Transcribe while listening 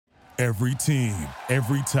Every team,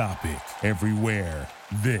 every topic, everywhere.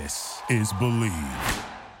 This is Believe.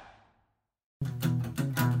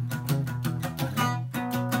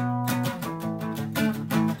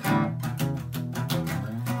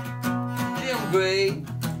 Jim Gray.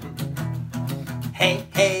 Hey,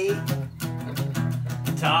 hey.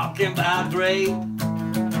 Talking about Gray.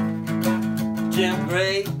 Jim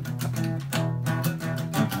Gray.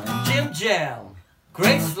 Jim Jam.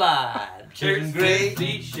 Gray Slide. Jim Gray.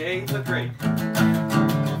 50 Shades of Gray.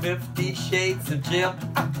 50 Shades of Jim.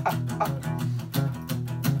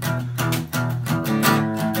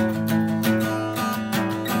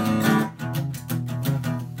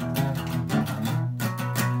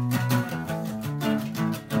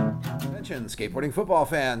 Skateboarding football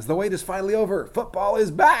fans, the wait is finally over. Football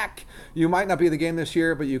is back. You might not be at the game this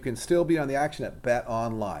year, but you can still be on the action at Bet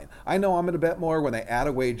Online. I know I'm going to bet more when they add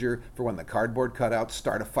a wager for when the cardboard cutouts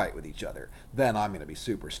start a fight with each other. Then I'm going to be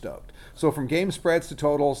super stoked. So from game spreads to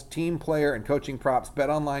totals, team, player, and coaching props,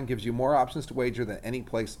 Bet Online gives you more options to wager than any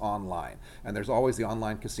place online. And there's always the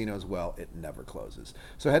online casino as well. It never closes.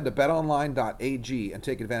 So head to betonline.ag and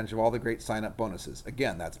take advantage of all the great sign-up bonuses.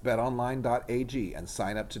 Again, that's betonline.ag and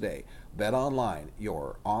sign up today. Bet Online,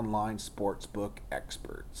 your online sportsbook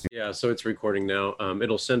experts. Yeah, so it's recording now.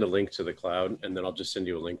 It'll send a link to the cloud, and then I'll just send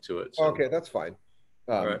you a link to it. So. Okay, that's fine.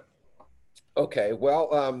 All right. Okay,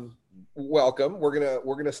 well, welcome. We're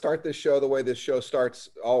gonna start this show the way this show starts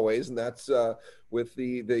always, and that's with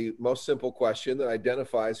the most simple question that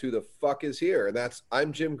identifies who the fuck is here, and that's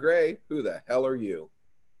I'm Jim Gray. Who the hell are you?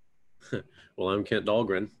 Well, I'm Kent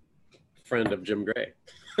Dahlgren, friend of Jim Gray.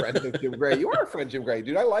 Friend of Jim Gray. You are a friend, Jim Gray,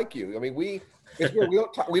 dude. I like you. I mean, we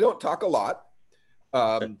don't talk a lot,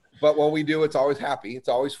 but when we do, it's always happy. It's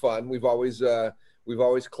always fun. We've always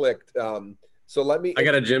clicked. So let me. I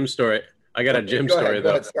got a Jim story. Go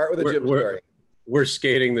ahead. Start with a Jim story. We're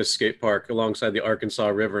skating this skate park alongside the Arkansas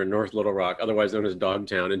River in North Little Rock, otherwise known as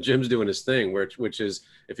Dogtown. And Jim's doing his thing, which is,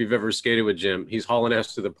 if you've ever skated with Jim, he's hauling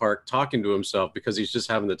ass to the park, talking to himself because he's just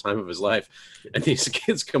having the time of his life. And these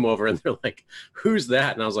kids come over and they're like, "Who's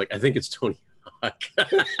that?" And I was like, "I think it's Tony Hawk."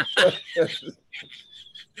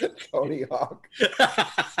 Tony Hawk.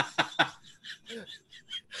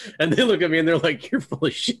 And they look at me and they're like, "You're full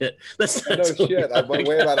of shit. That's not no Tony shit. I Hawk."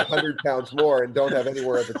 weigh about 100 pounds more and don't have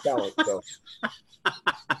anywhere of the talent. So.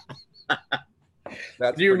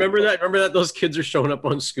 Do you remember that? Remember that those kids are showing up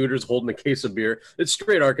on scooters holding a case of beer? It's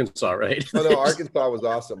straight Arkansas, right? Oh, no, Arkansas was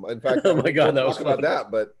awesome. In fact, oh my God, that was about that.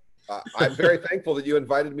 But I'm very thankful that you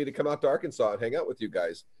invited me to come out to Arkansas and hang out with you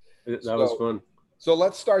guys. That was fun. So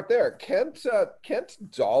let's start there. Kent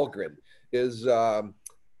Dahlgren is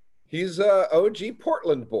he's a OG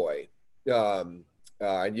Portland boy,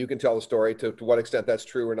 and you can tell the story to what extent that's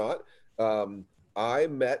true or not. I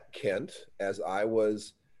met Kent as I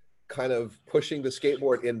was kind of pushing the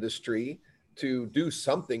skateboard industry to do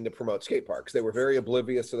something to promote skate parks. They were very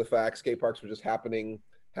oblivious to the fact skate parks were just happening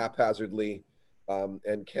haphazardly.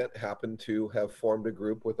 And Kent happened to have formed a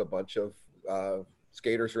group with a bunch of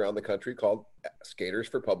skaters around the country called Skaters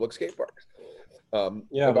for Public Skate Parks. Go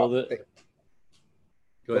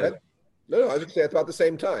ahead. No, I was going to say it's about the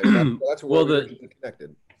same time. That's where we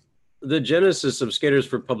connected. The genesis of Skaters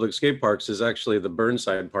for Public Skate Parks is actually the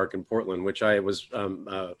Burnside Park in Portland, which I was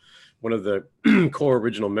one of the core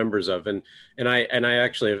original members of, and I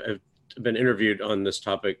actually have been interviewed on this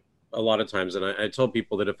topic a lot of times, and I told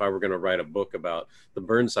people that if I were going to write a book about the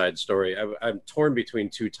Burnside story, I'm torn between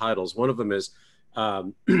two titles. One of them is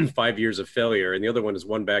 5 years of failure, and the other one is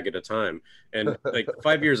one bag at a time. And like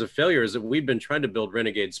 5 years of failure is that we've been trying to build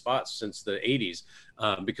renegade spots since the 80s,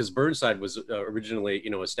 because Burnside was originally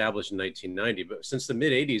established in 1990, but since the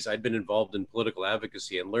mid 80s I'd been involved in political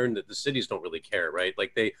advocacy and learned that the cities don't really care, right?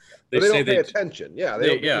 Like they don't pay attention.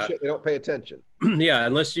 They don't pay attention. Yeah,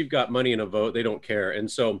 unless you've got money and a vote, they don't care.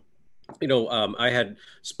 And so I had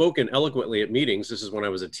spoken eloquently at meetings. This is when I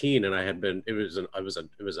was a teen, and it was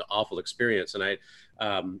an awful experience. And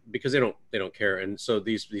because they don't care. And so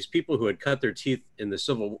these people who had cut their teeth in the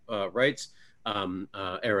civil rights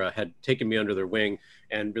era had taken me under their wing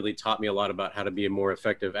and really taught me a lot about how to be a more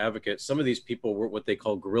effective advocate. Some of these people were what they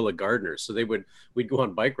call guerrilla gardeners. So we'd go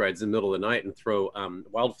on bike rides in the middle of the night and throw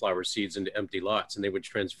wildflower seeds into empty lots, and they would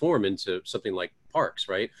transform into something like parks,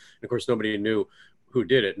 right? And of course, nobody knew who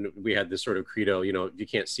did it, and we had this sort of credo, if you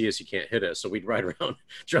can't see us, you can't hit us. So we'd ride around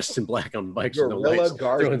dressed in black on bikes with no lights,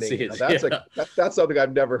 throwing seeds. That's something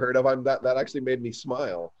I've never heard of. That actually made me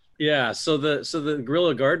smile. Yeah, so the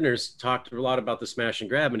guerrilla gardeners talked a lot about the smash and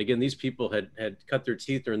grab, and again, these people had cut their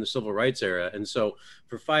teeth during the civil rights era, and so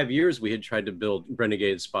for 5 years we had tried to build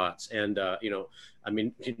renegade spots, and I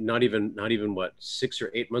mean, not even what, 6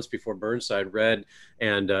 or 8 months before Burnside, Red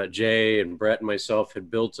and Jay and Brett and myself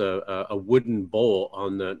had built a wooden bowl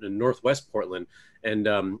on the northwest Portland, and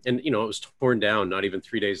it was torn down not even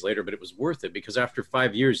 3 days later, but it was worth it because after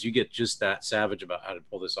 5 years you get just that savage about how to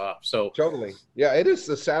pull this off. So totally, yeah, it is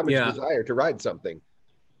the savage Yeah. desire to ride something.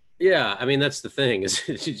 Yeah, I mean that's the thing is,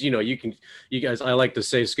 you guys. I like to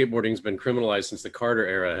say skateboarding's been criminalized since the Carter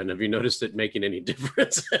era, and have you noticed it making any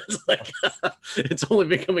difference? It's like it's only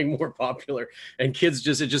becoming more popular, and it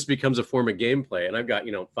just becomes a form of gameplay. And I've got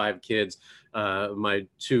 5 kids. My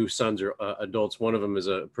 2 sons are adults. One of them is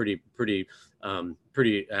a pretty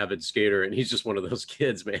avid skater, and he's just one of those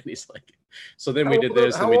kids, man. He's like, so then we did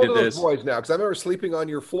this, and we did this. How old are those boys now? Because I remember sleeping on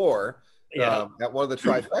your floor Yeah. at one of the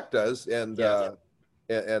trifectas, and.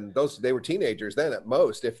 And they were teenagers then at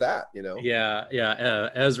most, if that, Yeah.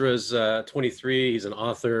 Ezra's 23. He's an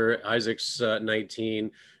author. Isaac's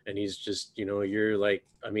 19, and he's just, you're like,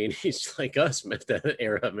 I mean, he's like us at that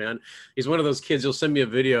era, man. He's one of those kids. You'll send me a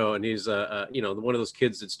video, and he's one of those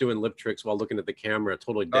kids that's doing lip tricks while looking at the camera,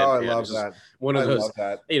 totally dead. Oh, I love that. One of those, love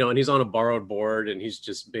that. And he's on a borrowed board, and he's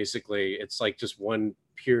just basically, it's like just one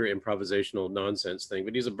pure improvisational nonsense thing.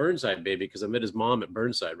 But he's a Burnside baby because I met his mom at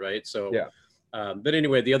Burnside, right? So yeah. But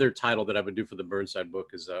anyway, the other title that I would do for the Burnside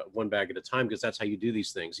book is One Bag at a Time, because that's how you do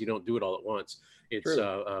these things. You don't do it all at once. It's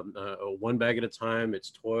one bag at a time.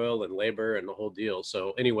 It's toil and labor and the whole deal.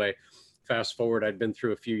 So anyway, fast forward, I'd been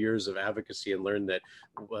through a few years of advocacy and learned that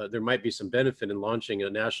there might be some benefit in launching a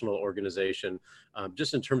national organization,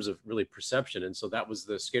 just in terms of really perception. And so that was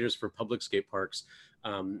the Skaters for Public Skate Parks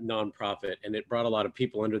nonprofit, and it brought a lot of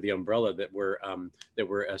people under the umbrella that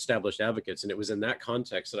were established advocates. And it was in that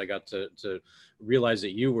context that I got to realize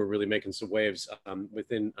that you were really making some waves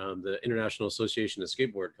within the International Association of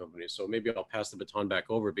Skateboard Companies. So maybe I'll pass the baton back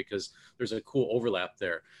over, because there's a cool overlap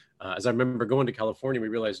there. As I remember going to California, we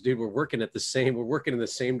realized, dude, we're working in the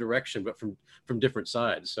same direction, but from different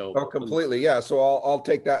sides. So completely, yeah. So I'll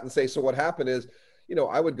take that and say, so what happened is,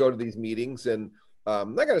 I would go to these meetings, and I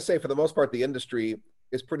got to say, for the most part, the industry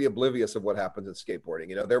is pretty oblivious of what happens in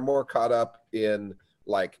skateboarding. They're more caught up in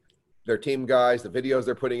like their team guys, the videos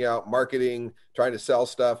they're putting out, marketing, trying to sell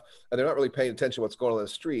stuff, and they're not really paying attention to what's going on in the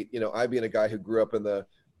street. I being a guy who grew up in the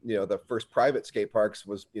first private skate parks,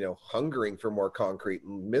 was, hungering for more concrete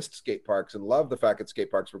and missed skate parks and loved the fact that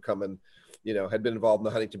skate parks were coming, had been involved in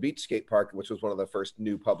the Huntington Beach skate park, which was one of the first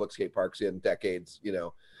new public skate parks in decades,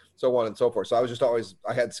 so on and so forth. So I was just always,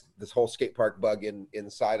 I had this whole skate park bug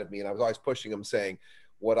inside of me, and I was always pushing them, saying,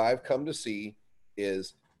 what I've come to see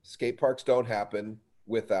is skate parks don't happen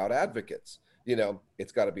without advocates.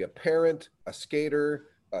 It's got to be a parent, a skater,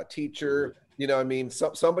 a teacher,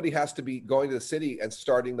 somebody has to be going to the city and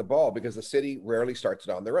starting the ball, because the city rarely starts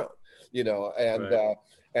it on their own, right.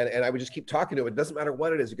 And I would just keep talking to it. It doesn't matter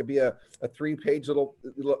what it is. It could be a 3-page a little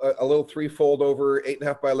 3-fold over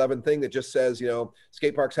 8.5 by 11 thing that just says,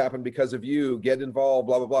 skate parks happen because of you, get involved,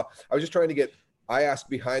 blah, blah, blah. I was just trying to get IASC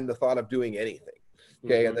behind the thought of doing anything.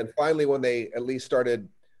 Okay. Mm-hmm. And then finally, when they at least started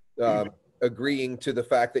agreeing to the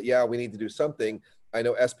fact that, yeah, we need to do something, I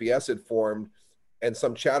know SPS had formed, and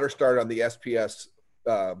some chatter started on the SPS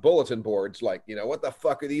bulletin boards, like, what the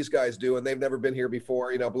fuck are these guys doing? They've never been here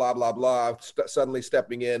before, blah, blah, blah, suddenly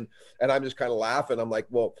stepping in. And I'm just kind of laughing. I'm like,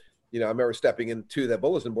 well, I remember stepping into the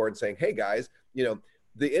bulletin board and saying, hey guys,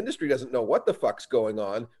 the industry doesn't know what the fuck's going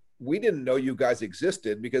on. We didn't know you guys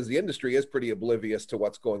existed, because the industry is pretty oblivious to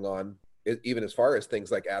what's going on, even as far as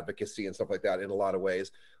things like advocacy and stuff like that in a lot of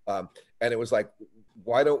ways. And it was like,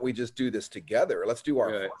 why don't we just do this together? Let's do our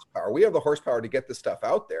horsepower. We have the horsepower to get this stuff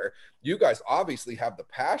out there. You guys obviously have the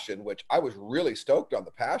passion, which I was really stoked on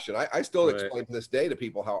the passion. I still explain to this day to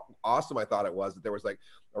people how awesome I thought it was that there was like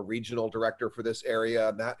a regional director for this area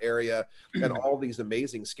and that area, and all these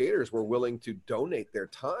amazing skaters were willing to donate their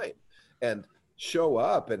time and show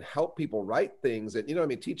up and help people write things,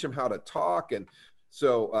 and teach them how to talk. And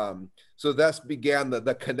so thus began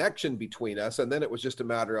the connection between us. And then it was just a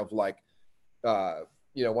matter of like,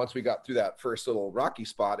 once we got through that first little rocky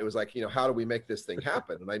spot, it was like, how do we make this thing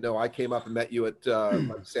happen? And I know I came up and met you at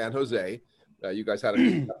San Jose. You guys had a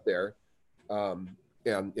meeting up there.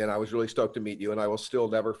 And I was really stoked to meet you. And I will still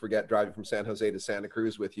never forget driving from San Jose to Santa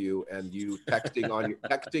Cruz with you, and you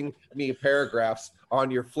texting me paragraphs on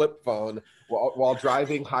your flip phone while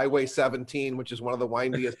driving Highway 17, which is one of the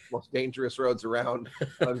windiest, most dangerous roads around.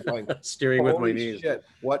 I'm going, steering with my knees. Shit,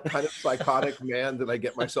 what kind of psychotic man did I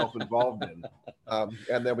get myself involved in?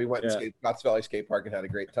 And then we went and skated Scotts Valley Skate Park and had a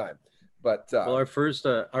great time. But well, our first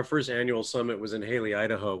annual summit was in Haley,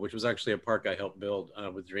 Idaho, which was actually a park I helped build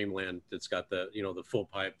with Dreamland. That's got the the full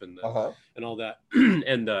pipe and and all that,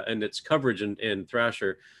 and its coverage in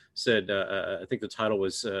Thrasher said I think the title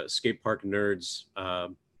was Skatepark Nerds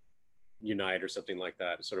Unite or something like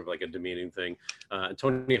that. It's sort of like a demeaning thing. And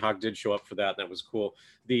Tony Hawk did show up for that, and that was cool.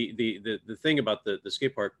 The thing about the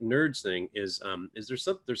Skatepark Nerds thing is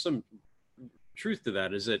there's some truth to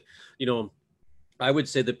that. Is that I would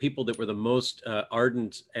say the people that were the most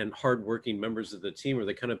ardent and hardworking members of the team are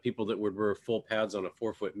the kind of people that would wear full pads on a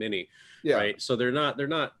 4-foot mini, right? So they're not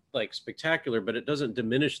like spectacular, but it doesn't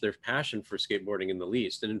diminish their passion for skateboarding in the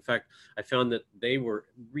least. And in fact, I found that they were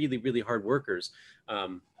really, really hard workers,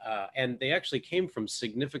 and they actually came from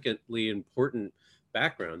significantly important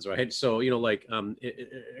backgrounds, right? So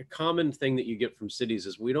a common thing that you get from cities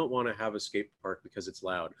is we don't want to have a skate park because it's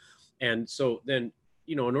loud, and so then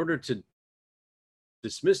in order to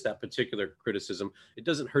dismiss that particular criticism, it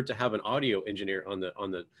doesn't hurt to have an audio engineer on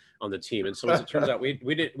the team. And so as it turns out, we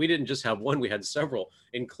didn't just have one, we had several,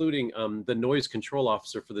 including the noise control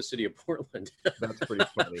officer for the city of Portland. That's pretty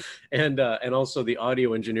funny. And also the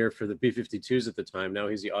audio engineer for the B-52s at the time. Now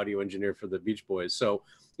he's the audio engineer for the Beach Boys. So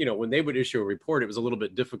when they would issue a report, it was a little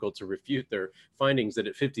bit difficult to refute their findings that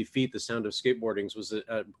at 50 feet, the sound of skateboarding was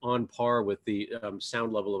on par with the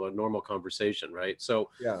sound level of a normal conversation, right? So,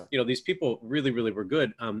 these people really, really were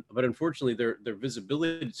good, but unfortunately, their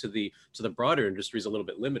visibility to the broader industry is a little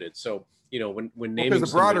bit limited. So, when naming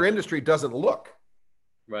because the broader industry doesn't look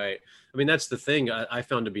right. I mean, that's the thing I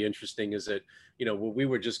found to be interesting is that, we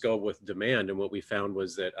would just go with demand. And what we found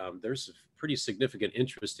was that there's a pretty significant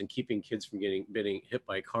interest in keeping kids from getting hit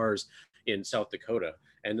by cars in South Dakota.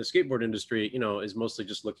 And the skateboard industry, is mostly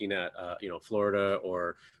just looking at, Florida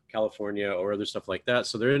or California or other stuff like that.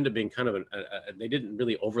 So they're into being kind of they didn't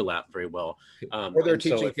really overlap very well. Or they're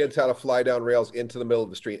teaching kids how to fly down rails into the middle of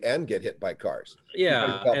the street and get hit by cars.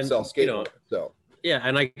 Yeah. And sell skateboards. Yeah,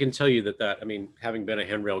 and I can tell you that I mean, having been a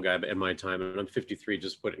handrail guy in my time, and I'm 53,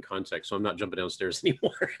 just put in context, so I'm not jumping downstairs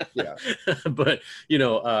anymore. Yeah. But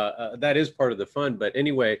that is part of the fun. But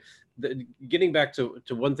anyway, getting back to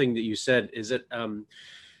one thing that you said is that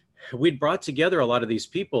we'd brought together a lot of these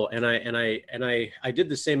people, and I did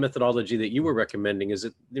the same methodology that you were recommending. Is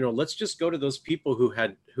that let's just go to those people who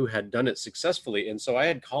had done it successfully, and so I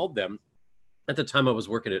had called them. At the time I was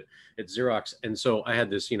working at Xerox. And so I had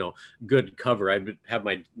this, good cover. I would have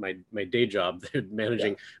my day job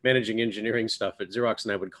managing engineering stuff at Xerox.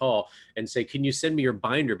 And I would call and say, can you send me your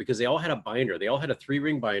binder? Because they all had a binder. They all had a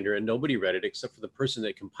 3-ring binder and nobody read it except for the person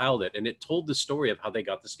that compiled it. And it told the story of how they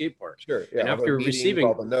got the skate park. Sure. Yeah. And after receiving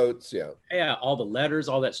all the notes. Yeah. All the letters,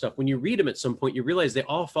 all that stuff. When you read them at some point, you realize they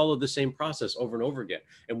all followed the same process over and over again.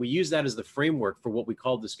 And we use that as the framework for what we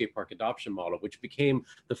called the skate park adoption model, which became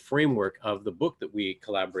the framework of the book that we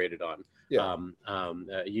collaborated on. Yeah.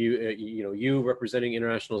 You representing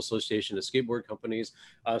International Association of Skateboard Companies,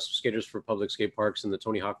 Skaters for Public Skate Parks, and the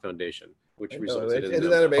Tony Hawk Foundation, which resulted in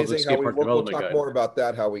isn't that amazing? We'll talk guide. more about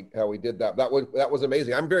that. How we did that. That was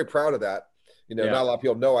amazing. I'm very proud of that. Not a lot of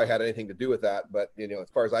people know I had anything to do with that, but as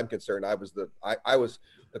far as I'm concerned, I was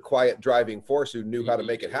the quiet driving force who knew how to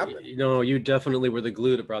make it happen. You definitely were the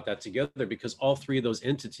glue that brought that together, because all three of those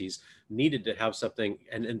entities needed to have something,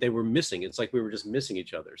 and they were missing. It's like we were just missing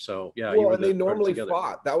each other. So yeah, and they normally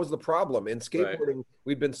fought. That was the problem in skateboarding. Right.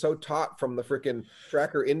 We've been so taught from the freaking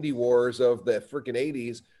tracker indie wars of the freaking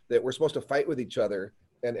 80s that we're supposed to fight with each other.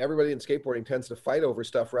 And everybody in skateboarding tends to fight over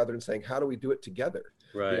stuff rather than saying, how do we do it together?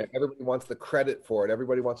 Right. Everybody wants the credit for it.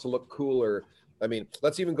 Everybody wants to look cooler. I mean,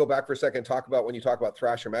 let's even go back for a second and talk about when you talk about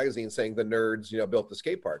Thrasher magazine saying the nerds, built the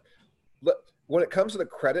skate park. When it comes to the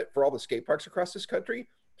credit for all the skate parks across this country,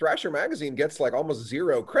 Thrasher magazine gets like almost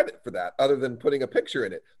zero credit for that, other than putting a picture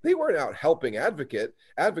in it. They weren't out helping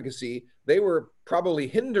advocacy. They were probably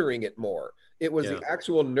hindering it more. It was the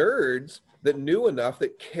actual nerds that knew enough,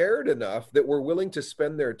 that cared enough, that were willing to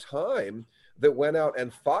spend their time, that went out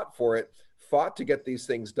and fought for it, fought to get these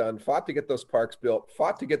things done, fought to get those parks built,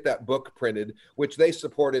 fought to get that book printed, which they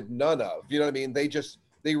supported none of. You know what I mean?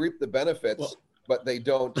 They reap the benefits, but they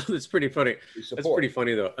don't. It's pretty funny. That's pretty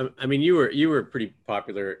funny though. I mean, you were a pretty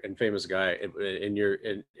popular and famous guy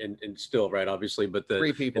and still, right? Obviously, but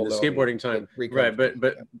three people in the skateboarding time, right?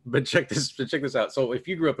 But check this out. So if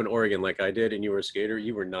you grew up in Oregon like I did and you were a skater,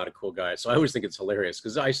 you were not a cool guy. So I always think it's hilarious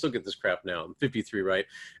because I still get this crap now. I'm 53, right?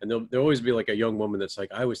 And there'll always be like a young woman that's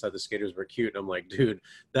like, I always thought the skaters were cute. And I'm like, dude,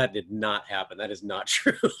 that did not happen. That is not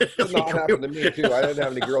true. It did not happen to me too. I didn't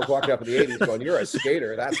have any girls walking up in the 80s going, "You're a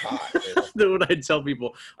skater. That's hot." When I tell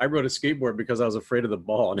people I rode a skateboard because I was afraid of the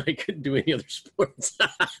ball and I couldn't do any other sports.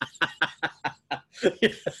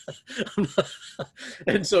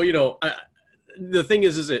 And so, the thing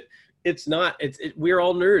is it's not, we're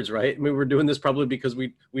all nerds, right? I mean, we're doing this probably because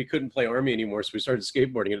we couldn't play Army anymore. So we started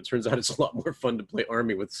skateboarding, and it turns out it's a lot more fun to play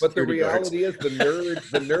Army with security guards. But the reality is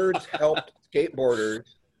the nerds helped skateboarders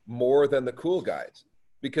more than the cool guys,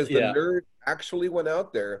 because the nerd actually went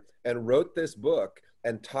out there and wrote this book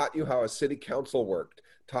and taught you how a city council worked,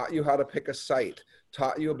 taught you how to pick a site,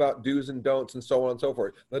 taught you about do's and don'ts and so on and so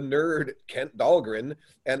forth. The nerd, Kent Dahlgren,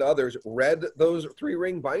 and others read those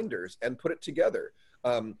 3-ring binders and put it together.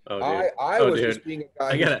 I was just being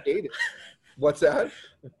a guy who skated. What's that?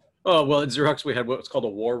 Oh, well, at Xerox, we had what's called a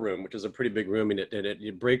war room, which is a pretty big room, and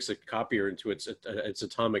it breaks a copier into its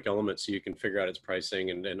atomic elements, so you can figure out its pricing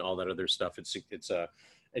and all that other stuff. It's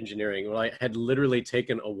engineering. Well, I had literally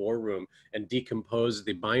taken a war room and decomposed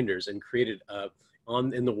the binders and created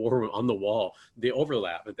in the war room on the wall the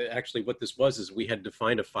overlap. But actually, what this was is we had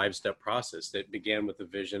defined a 5-step process that began with the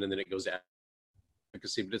vision, and then it goes to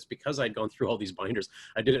advocacy. But it's because I'd gone through all these binders.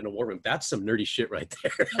 I did it in a war room. That's some nerdy shit right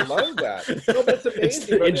there. I love that. No, that's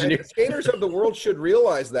amazing. The skaters of the world should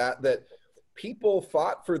realize that people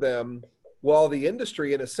fought for them while the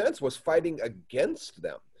industry, in a sense, was fighting against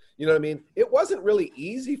them. You know what I mean? It wasn't really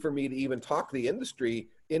easy for me to even talk the industry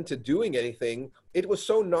into doing anything. It was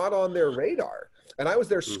so not on their radar. And I was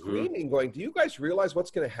there screaming, going, do you guys realize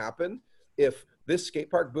what's going to happen if this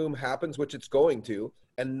skate park boom happens, which it's going to,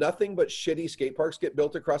 and nothing but shitty skate parks get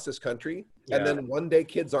built across this country, and then one day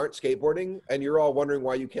kids aren't skateboarding, and you're all wondering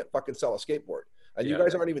why you can't fucking sell a skateboard. And you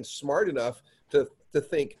guys aren't even smart enough to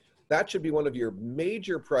think that should be one of your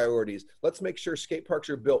major priorities. Let's make sure skate parks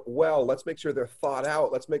are built well. Let's make sure they're thought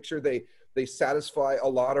out. Let's make sure they satisfy a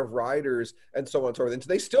lot of riders and so on and so forth. And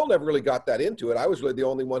they still never really got that into it. I was really the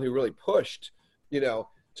only one who really pushed,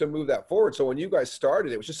 to move that forward. So when you guys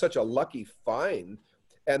started, it was just such a lucky find.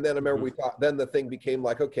 And then I remember we thought, then the thing became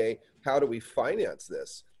like, okay, how do we finance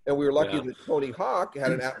this? And we were lucky that Tony Hawk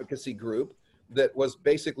had an advocacy group that was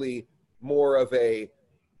basically more of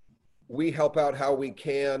we help out how we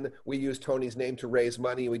can. We use Tony's name to raise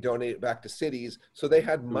money. We donate it back to cities. So they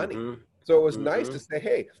had money. So it was nice to say,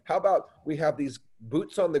 hey, how about we have these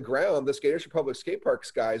boots on the ground, the Skaters for Public Skate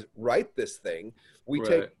Parks guys write this thing. We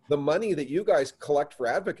take the money that you guys collect for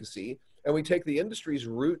advocacy, and we take the industry's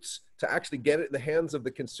roots to actually get it in the hands of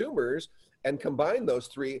the consumers and combine those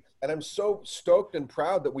three. And I'm so stoked and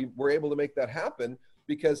proud that we were able to make that happen,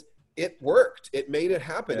 because it worked. It made it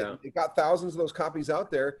happen. It got thousands of those copies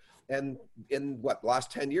out there. And in the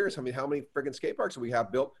last 10 years, I mean, how many friggin' skate parks do we have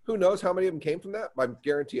built? Who knows how many of them came from that? I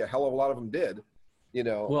guarantee a hell of a lot of them did.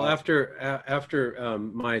 Well, after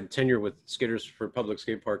my tenure with Skaters for Public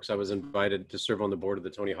Skate Parks, I was invited to serve on the board of the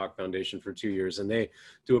Tony Hawk Foundation for 2 years, and they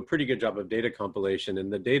do a pretty good job of data compilation.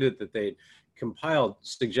 And the data that they compiled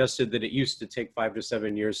suggested that it used to take 5 to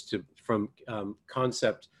 7 years from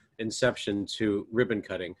concept inception to ribbon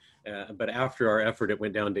cutting. But after our effort, it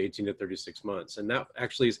went down to 18 to 36 months. And that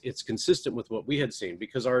actually it's consistent with what we had seen,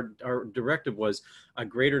 because our directive was a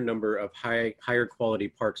greater number of higher quality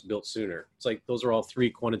parks built sooner. It's like, those are all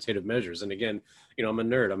 3 quantitative measures. And again, I'm a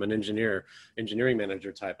nerd, I'm an engineering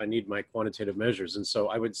manager type. I need my quantitative measures. And so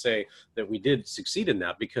I would say that we did succeed in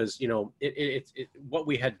that, because, what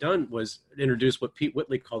we had done was introduce what Pete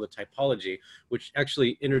Whitley called the typology, which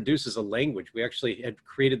actually introduces a language. We actually had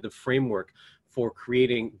created the framework for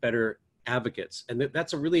creating better advocates. And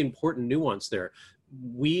that's a really important nuance there.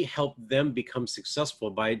 We help them become successful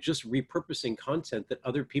by just repurposing content that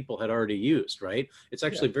other people had already used, right? It's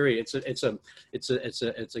actually it's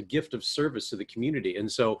a gift of service to the community. And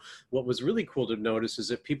so what was really cool to notice is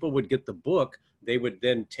that people would get the book, they would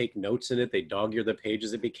then take notes in it, they dog-ear the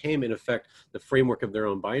pages. It became, in effect, the framework of their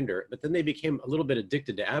own binder. But then they became a little bit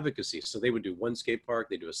addicted to advocacy. So they would do one skate park,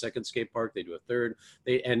 they do a second skate park, they do a third.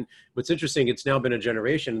 And what's interesting, it's now been a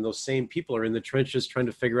generation, and those same people are in the trenches trying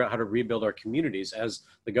to figure out how to rebuild our communities as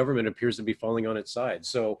the government appears to be falling on its side.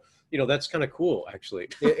 So, that's kind of cool, actually.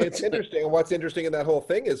 It's interesting. And what's interesting in that whole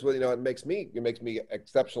thing is, it makes me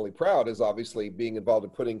exceptionally proud, is obviously being involved in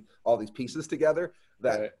putting all these pieces together.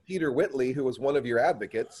 That Peter Whitley, who was one of your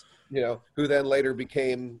advocates, who then later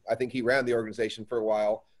became, I think he ran the organization for a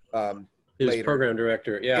while. He was program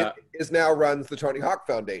director. Is now runs the Tony Hawk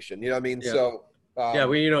Foundation. I mean? Yeah. So.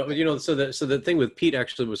 So the thing with Pete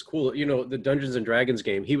actually was cool. The Dungeons and Dragons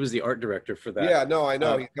game, he was the art director for that. Yeah, no, I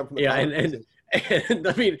know. He come from the And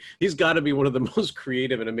I mean, he's got to be one of the most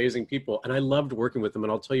creative and amazing people. And I loved working with him.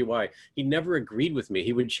 And I'll tell you why. He never agreed with me.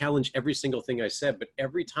 He would challenge every single thing I said. But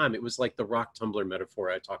every time it was like the rock tumbler metaphor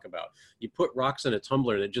I talk about. You put rocks in a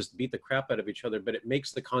tumbler that just beat the crap out of each other, but it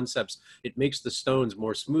makes the concepts, it makes the stones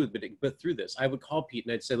more smooth. But through this, I would call Pete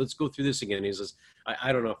and I'd say, let's go through this again. He says,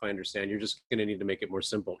 I don't know if I understand. You're just going to need to make it more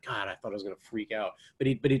simple. God, I thought I was going to freak out. But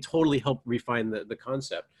he totally helped refine the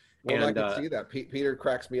concept. Well, And, I can see that. Peter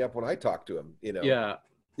cracks me up when I talk to him, you know. Yeah.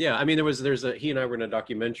 Yeah, I mean, he and I were in a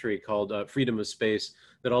documentary called Freedom of Space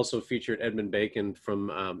that also featured Edmund Bacon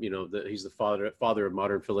from, he's the father of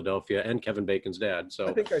modern Philadelphia and Kevin Bacon's dad. So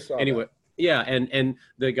I think I saw anyway, that. yeah, and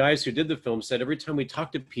the guys who did the film said every time we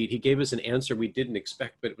talked to Pete, he gave us an answer we didn't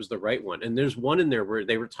expect, but it was the right one. And there's one in there where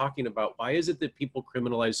they were talking about why is it that people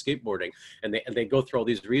criminalize skateboarding, and they go through all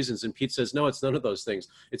these reasons, and Pete says, no, it's none of those things.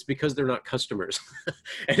 It's because they're not customers.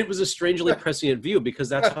 And it was a strangely prescient view, because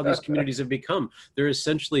that's how these communities have become. They're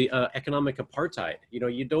essentially economic apartheid. You know,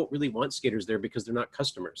 you don't really want skaters there because they're not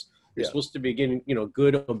customers. They're supposed to be getting,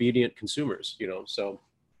 good, obedient consumers. So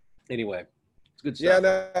anyway. Good stuff. Yeah,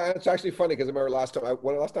 no, it's actually funny because I remember last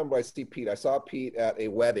time I see Pete, I saw Pete at a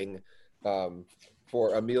wedding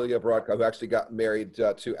for Amelia Brodka, who actually got married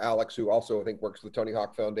to Alex, who also I think works for the Tony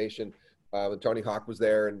Hawk Foundation. And Tony Hawk was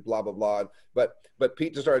there and blah blah blah. But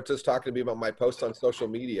Pete just started talking to me about my posts on social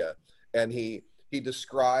media, and he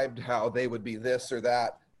described how they would be this or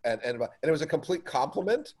that, and it was a complete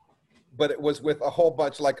compliment. But it was with a whole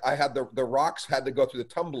bunch, like I had the rocks had to go through the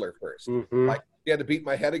tumbler first. Mm-hmm. Like you had to beat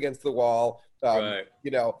my head against the wall, right.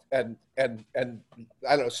 And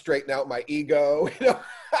I don't know, straighten out my ego,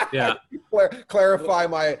 yeah, clarify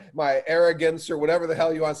my arrogance or whatever the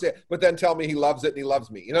hell you want to say, but then tell me he loves it and he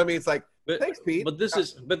loves me. You know what I mean? It's like, thanks, Pete. But this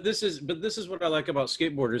is what I like about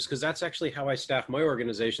skateboarders, because that's actually how I staff my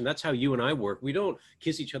organization. That's how you and I work. We don't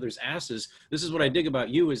kiss each other's asses. This is what I dig about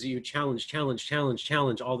you, is that you challenge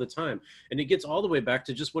all the time. And it gets all the way back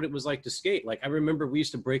to just what it was like to skate. Like I remember we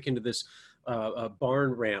used to break into this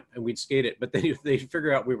barn ramp and we'd skate it, but then they'd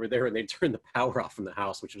figure out we were there and they'd turn the power off in the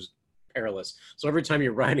house, which was perilous. So every time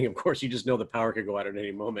you're riding, of course, you just know the power could go out at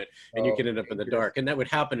any moment and you could end up in the dark, and that would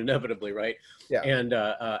happen inevitably, right? Yeah.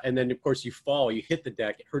 And then of course you fall, you hit the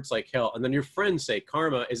deck, it hurts like hell, and then your friends say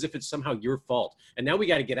karma as if it's somehow your fault, and now we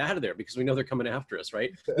got to get out of there because we know they're coming after us,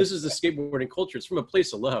 right? This is the skateboarding culture. It's from a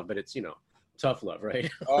place of love, but it's tough love, right?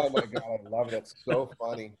 Oh my god, I love it. It's so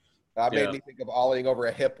funny. That made me think of ollieing over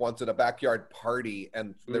a hip once at a backyard party,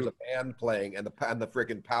 and there's a band playing, and the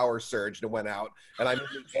freaking power surged and went out, and I'm in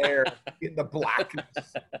the air in the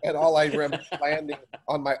blackness, and all I remember landing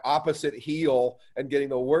on my opposite heel and getting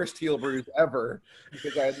the worst heel bruise ever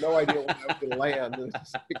because I had no idea when I was going to land.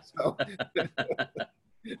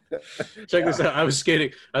 Check this out. I was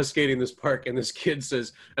skating this park, and this kid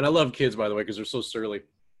says, and I love kids, by the way, because they're so surly.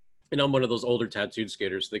 And I'm one of those older tattooed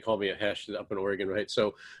skaters. They call me a Hesh up in Oregon, right?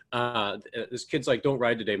 So this kid's like, don't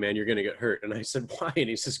ride today, man. You're going to get hurt. And I said, why? And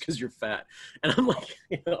he says, because you're fat. And I'm like,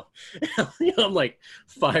 I'm like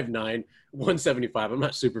 5'9", 175. I'm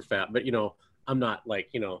not super fat, but, I'm not like,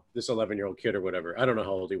 this 11-year-old kid or whatever. I don't know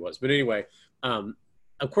how old he was. But anyway,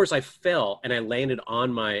 of course, I fell and I landed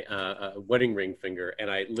on my wedding ring finger, and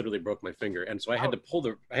I literally broke my finger. And so I had to pull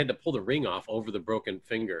the ring off over the broken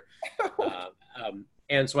finger.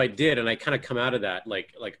 And so I did, and I kind of come out of that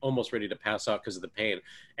like almost ready to pass out because of the pain.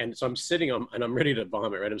 And so I'm sitting on, and I'm ready to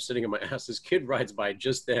vomit, right? I'm sitting on my ass. This kid rides by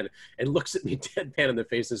just then and looks at me deadpan in the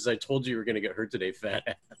face and says, I told you were going to get hurt today,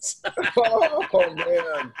 fat ass. Oh,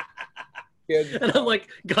 man. Kids. And I'm like,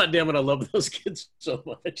 God damn it, I love those kids so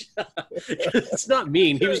much. It's not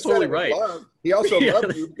mean. He was totally right. He also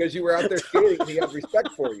loved you because you were out there skating and he had respect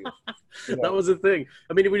for you. That was the thing.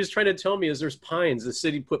 I mean, what he was trying to tell me is there's pines. The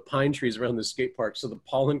city put pine trees around the skate park so the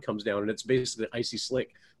pollen comes down and it's basically icy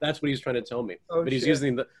slick. That's what he's trying to tell me. Oh, but he's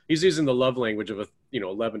using the love language of a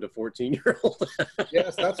 11 to 14-year-old.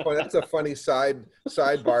 Yes, that's funny. That's a funny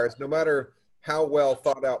sidebar. No matter how well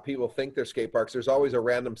thought out people think their skate parks, there's always a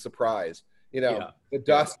random surprise. The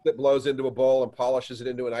dust that blows into a bowl and polishes it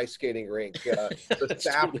into an ice skating rink. The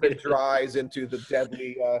sap that dries into the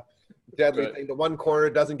deadly right. thing. The one corner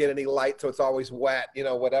doesn't get any light, so it's always wet.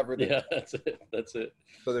 Whatever. That's it.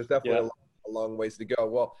 So there's definitely a long ways to go.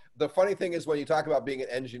 Well, the funny thing is when you talk about being an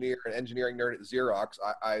engineer, an engineering nerd at Xerox,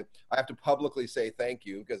 I have to publicly say thank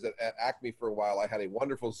you, because at Acme for a while I had a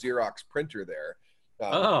wonderful Xerox printer there.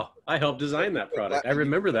 I helped design that product. I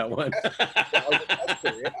remember that one.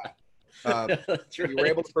 You were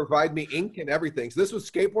able to provide me ink and everything. So this was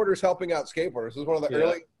skateboarders helping out skateboarders. This was one of the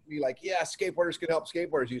early, skateboarders can help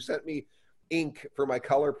skateboarders. You sent me ink for my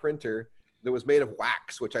color printer that was made of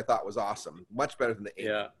wax, which I thought was awesome. Much better than the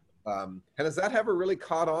ink. And has that ever really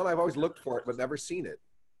caught on? I've always looked for it, but never seen it.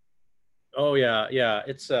 Oh yeah, yeah.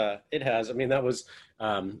 It has. I mean, that was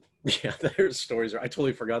yeah. There's stories. I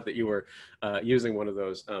totally forgot that you were using one of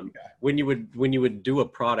those. When you would do a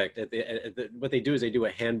product what they do is they do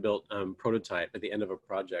a hand built prototype at the end of a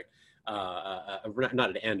project. Not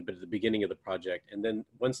at the end, but at the beginning of the project. And then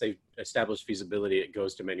once they've established feasibility, it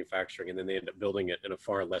goes to manufacturing, and then they end up building it in a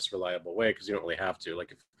far less reliable way because you don't really have to.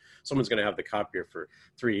 Like if someone's going to have the copier for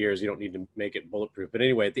 3 years, you don't need to make it bulletproof. But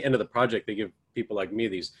anyway, at the end of the project, they give people like me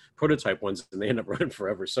these prototype ones, and they end up running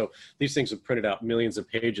forever. So these things have printed out millions of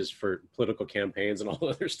pages for political campaigns and all the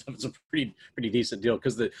other stuff. It's a pretty decent deal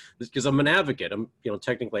because I'm an advocate. I'm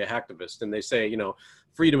technically a hacktivist, and they say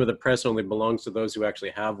freedom of the press only belongs to those who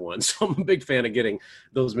actually have one. So I'm a big fan of getting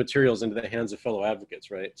those materials into the hands of fellow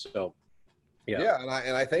advocates, right? So yeah,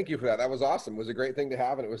 and I thank you for that. That was awesome. It was a great thing to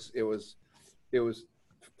have, and it was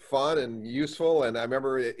fun and useful. And I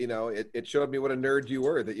remember it showed me what a nerd you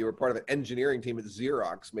were, that you were part of an engineering team at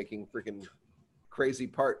Xerox making freaking crazy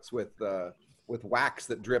parts with wax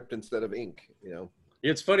that dripped instead of ink.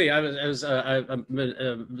 It's funny. I was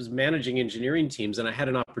managing engineering teams, and I had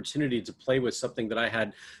an opportunity to play with something that I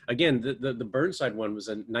had. Again, the Burnside one was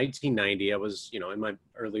in 1990. I was in my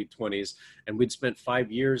early 20s, and we'd spent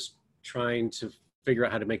 5 years trying to figure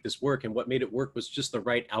out how to make this work. And what made it work was just the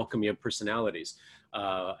right alchemy of personalities.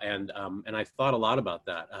 And I thought a lot about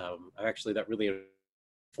that. Actually, that really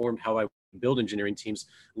informed how I build engineering teams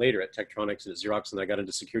later at Tektronix and at Xerox, and I got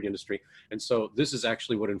into security industry. And so this is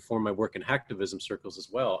actually what informed my work in hacktivism circles as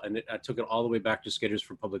well. And I took it all the way back to Skaters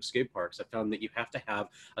for Public Skate Parks. I found that you have to have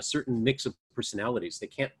a certain mix of personalities. They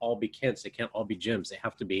can't all be Kents. They can't all be Jims. They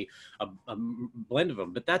have to be a blend of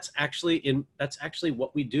them. But that's actually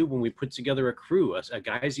what we do when we put together a crew, a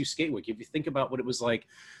guys you skate with. If you think about what it was like,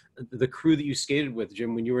 the crew that you skated with,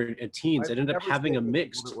 Jim, when you were a teens, it ended up having a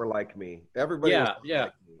mixed. That were like me. Everybody. Yeah, was yeah.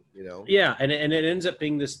 Like me, Yeah, and it ends up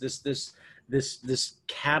being this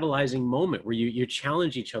catalyzing moment where you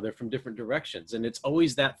challenge each other from different directions, and it's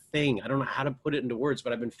always that thing. I don't know how to put it into words,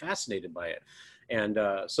 but I've been fascinated by it. And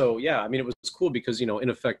so yeah, I mean, it was cool because in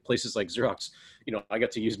effect, places like Xerox, I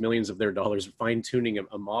got to use millions of their dollars fine tuning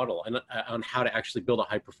a model and on how to actually build a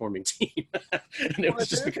high performing team. And it was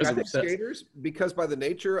just because of skaters, because by the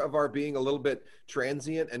nature of our being a little bit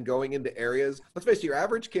transient and going into areas, let's face it, your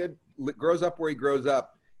average kid grows up where he grows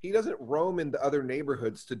up. He doesn't roam into other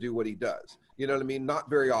neighborhoods to do what he does. You know what I mean? Not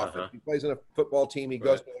very often. He plays in a football team. He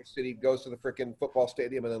goes to another city, goes to the freaking football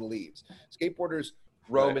stadium, and then leaves. Skateboarders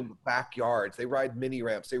roam in backyards. They ride mini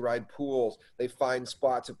ramps. They ride pools. They find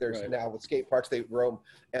spots. If there's now with skate parks, they roam.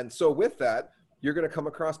 And so with that, you're going to come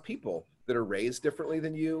across people that are raised differently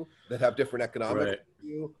than you, that have different economics than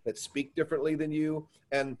you, that speak differently than you.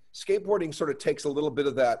 And skateboarding sort of takes a little bit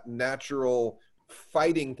of that natural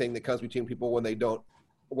fighting thing that comes between people when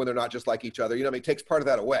they're not just like each other. It takes part of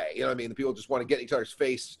that away. The people just want to get in each other's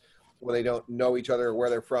face when they don't know each other or where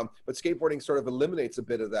they're from. But skateboarding sort of eliminates a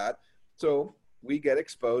bit of that. So we get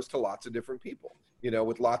exposed to lots of different people,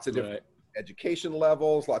 with lots of different education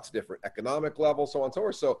levels, lots of different economic levels, so on and so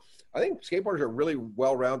forth. So I think skateboarders are really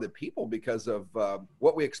well-rounded people because of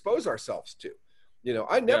what we expose ourselves to.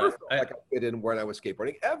 I never felt like I fit in when I was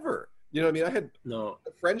skateboarding, ever. I had a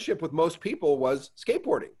friendship with most people was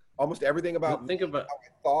skateboarding. Almost everything about how I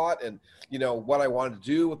thought and what I wanted to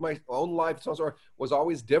do with my own life so was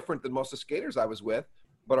always different than most of the skaters I was with,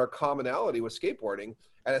 but our commonality was skateboarding.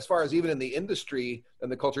 And as far as even in the industry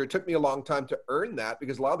and the culture, it took me a long time to earn that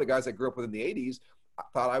because a lot of the guys I grew up with in the 80s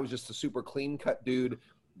thought I was just a super clean cut dude,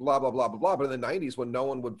 blah, blah, blah, blah, blah. But in the 90s when no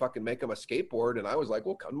one would fucking make them a skateboard, and I was like,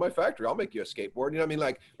 well, come to my factory, I'll make you a skateboard. You know what I mean?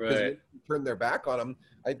 Like, because they turned their back on them.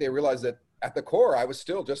 I think they realized that at the core, I was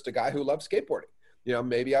still just a guy who loved skateboarding.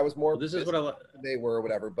 Maybe I was more this is what they were or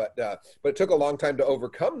whatever, but it took a long time to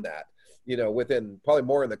overcome that, within probably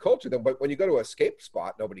more in the culture than, but when you go to a skate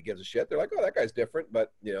spot, nobody gives a shit. They're like, oh, that guy's different,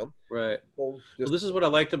 but Well, this is what I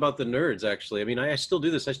liked about the nerds, actually. I mean, I still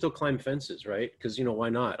do this. I still climb fences, right? Because, why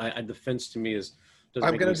not? The fence to me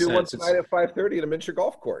I'm going to do one tonight at 5:30 at a miniature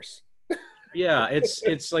golf course. Yeah,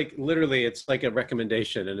 it's like literally, it's like a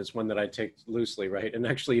recommendation, and it's one that I take loosely, right? And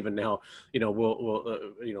actually, even now,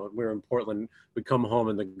 we're in Portland. We come home,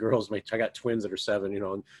 and the girls, I got twins that are 7,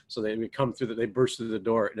 and so they come through. They burst through the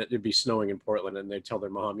door, and it'd be snowing in Portland, and they tell their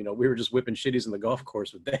mom, we were just whipping shitties in the golf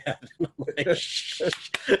course with Dad. And I'm like,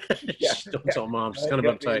 don't tell Mom. She's kind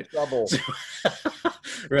of uptight.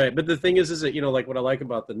 Right. But the thing is that, like what I like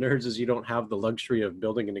about the nerds is you don't have the luxury of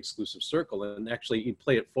building an exclusive circle. And actually, you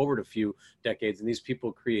play it forward a few decades, and these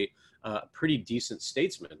people create pretty decent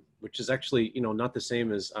statesmen, which is actually, not the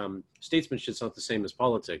same as statesmanship's not the same as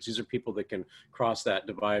politics. These are people that can cross that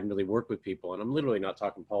divide and really work with people. And I'm literally not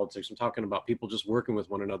talking politics. I'm talking about people just working with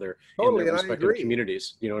one another Totally, in their and I respective agree.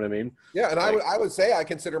 communities. You know what I mean? Yeah, and Like, I would say I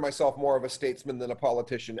consider myself more of a statesman than a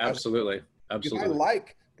politician. absolutely. Because Absolutely. I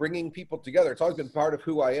like bringing people together. It's always been part of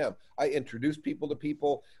who I am. I introduce people to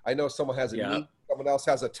people. I know someone has a need, someone else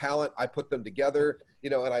has a talent. I put them together,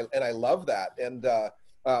 and I love that. And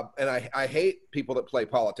I hate people that play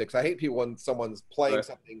politics. I hate people when someone's playing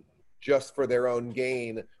something just for their own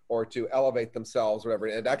gain or to elevate themselves or whatever.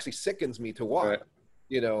 And it actually sickens me to watch,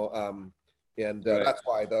 that's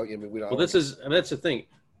why though, we don't. Well, that's the thing.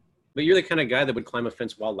 But you're the kind of guy that would climb a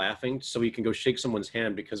fence while laughing so you can go shake someone's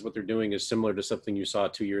hand because what they're doing is similar to something you saw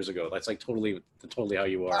 2 years ago. That's like totally how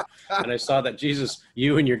you are. And I saw that, Jesus,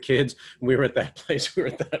 you and your kids, we were at that place. We were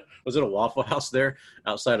at that, was it a Waffle House there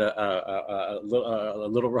outside a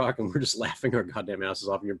Little Rock? And we're just laughing our goddamn asses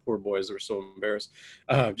off. And your poor boys were so embarrassed.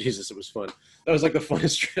 Jesus, it was fun. That was like the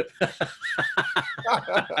funnest trip.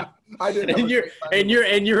 I didn't. And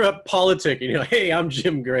you're a politic, and you're like, hey, I'm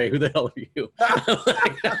Jim Gray. Who the hell are you?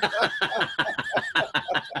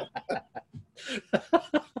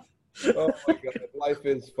 Oh my God, life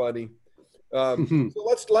is funny. So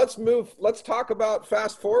let's talk about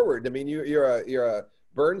fast forward. I mean, you're a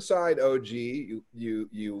Burnside OG.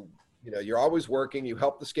 You're always working. You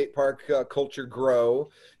help the skate park culture grow.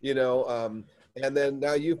 And then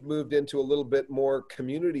now you've moved into a little bit more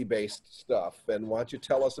community-based stuff. And why don't you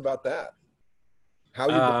tell us about that? How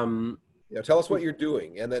tell us what you're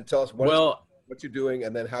doing, and then tell us what you're doing,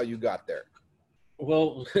 and then how you got there.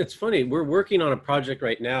 Well, it's funny. We're working on a project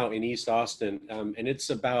right now in East Austin, and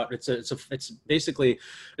it's about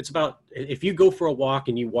if you go for a walk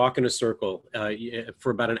and you walk in a circle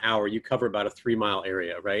for about an hour, you cover about a 3-mile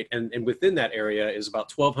area, right? And within that area is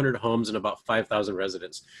about 1,200 homes and about 5,000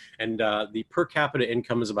 residents, and the per capita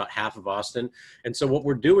income is about half of Austin. And so what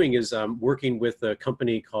we're doing is working with a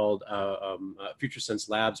company called Future Sense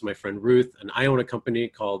Labs, my friend Ruth, and I own a company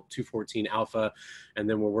called 214 Alpha, and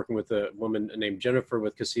then we're working with a woman named Jennifer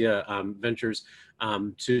with Cassia Ventures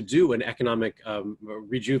to do an economic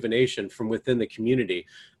rejuvenation from within the community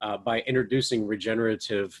by introducing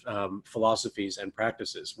regenerative philosophies and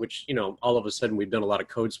practices, which, all of a sudden we've done a lot of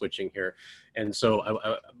code switching here. And so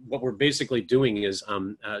what we're basically doing is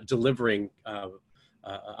delivering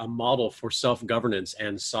a model for self-governance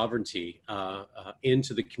and sovereignty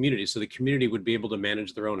into the community, so the community would be able to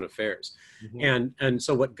manage their own affairs. Mm-hmm. And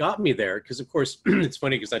so what got me there, because of course it's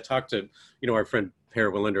funny because I talked to our friend Per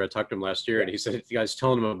Willinder, I talked to him last year, and he said, you guys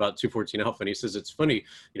telling him about 214 Alpha, and he says, it's funny,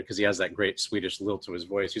 because he has that great Swedish lilt to his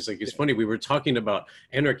voice. He's like, it's funny, we were talking about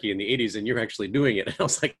anarchy in the 80s, and you're actually doing it. And I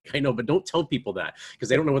was like, I know, but don't tell people that, because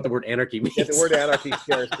they don't know what the word anarchy means. Yeah, the word anarchy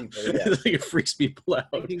scares people. Yeah. It freaks people out.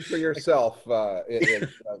 Thinking for yourself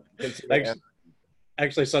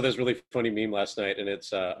Actually, I saw this really funny meme last night, and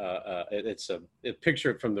it's a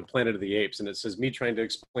picture from the Planet of the Apes, and it says me trying to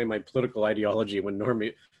explain my political ideology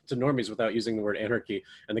to normies without using the word anarchy,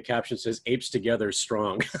 and the caption says "apes together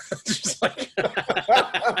strong." Just like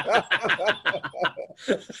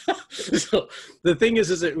so the thing is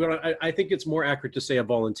that I think it's more accurate to say a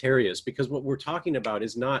voluntarist, because what we're talking about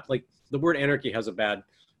is not like the word anarchy has a bad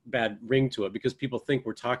ring to it, because people think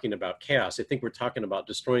we're talking about chaos. They think we're talking about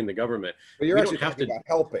destroying the government. But you're actually talking about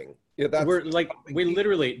helping. Yeah,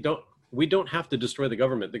 we don't have to destroy the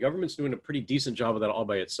government. The government's doing a pretty decent job of that all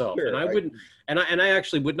by itself. Sure, and I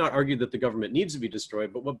actually would not argue that the government needs to be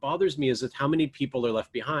destroyed. But what bothers me is that how many people are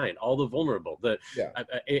left behind, all the vulnerable.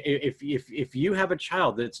 If you have a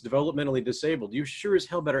child that's developmentally disabled, you sure as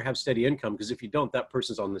hell better have steady income, because if you don't, that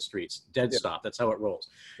person's on the streets, dead stop. That's how it rolls.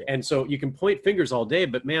 Yeah. And so you can point fingers all day,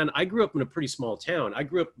 but man, I grew up in a pretty small town. I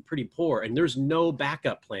grew up pretty poor, and there's no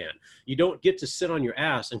backup plan. You don't get to sit on your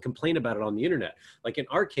ass and complain about it on the internet. Like in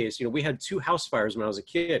our case, we had 2 house fires when I was a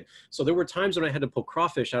kid. So there were times when I had to pull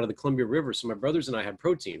crawfish out of the Columbia River, so my brothers and I had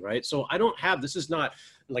protein, right? So this is not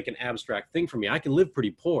like an abstract thing for me. I can live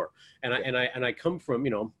pretty poor. And I come from,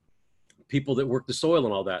 people that work the soil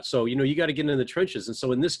and all that. So, you got to get in the trenches. And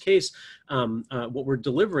so in this case, what we're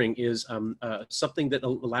delivering is something that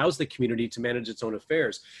allows the community to manage its own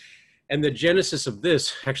affairs. And the genesis of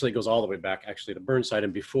this actually goes all the way back actually to Burnside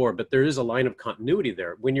and before, but there is a line of continuity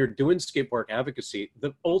there. When you're doing skate park advocacy,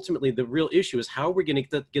 ultimately the real issue is how we're going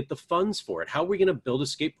to get the funds for it. How are we going to build a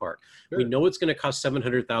skate park? Sure. We know it's going to cost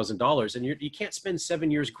 $700,000 and you can't spend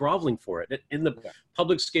 7 years groveling for it. In the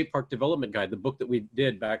Public Skate Park Development Guide, the book that we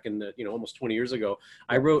did back in the, almost 20 years ago,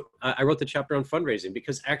 I wrote the chapter on fundraising,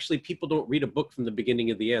 because actually people don't read a book from the beginning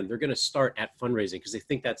to the end. They're going to start at fundraising because they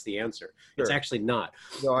think that's the answer. Sure. It's actually not.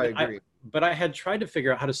 No, I agree. But I had tried to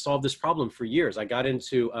figure out how to solve this problem for years. I got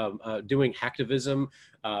into doing hacktivism,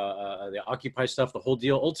 the Occupy stuff, the whole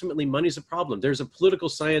deal. Ultimately, money's a problem. There's a political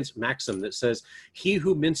science maxim that says, he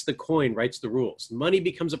who mints the coin writes the rules. Money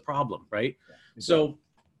becomes a problem, right? Yeah, exactly.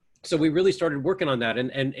 So we really started working on that.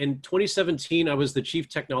 And in 2017, I was the chief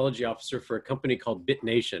technology officer for a company called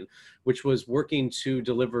BitNation, which was working to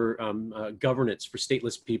deliver governance for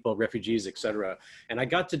stateless people, refugees, et cetera. And I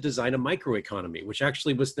got to design a microeconomy, which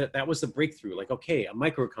actually was that was the breakthrough. Like, okay, a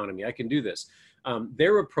microeconomy, I can do this.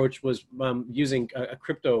 Their approach was using a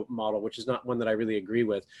crypto model, which is not one that I really agree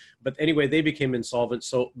with. But anyway, they became insolvent.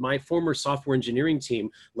 So my former software engineering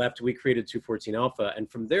team left. We created 214 Alpha. And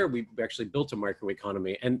from there, we actually built a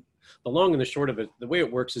microeconomy. And the long and the short of it, the way it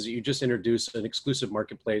works is that you just introduce an exclusive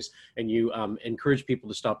marketplace and you encourage people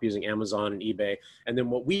to stop using Amazon and eBay. And then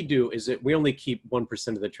what we do is that we only keep 1%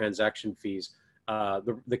 of the transaction fees.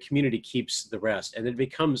 The community keeps the rest, and it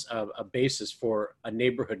becomes a basis for a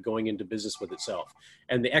neighborhood going into business with itself.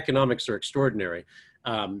 And the economics are extraordinary.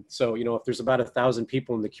 So, if there's about 1,000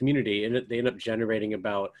 people in the community, and they end up generating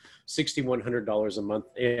about $6,100 a month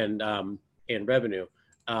in revenue.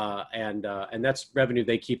 And that's revenue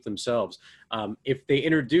they keep themselves. If they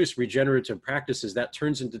introduce regenerative practices, that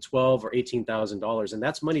turns into $12,000 or $18,000, and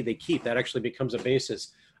that's money they keep. That actually becomes a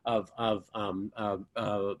basis of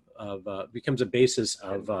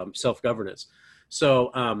self-governance.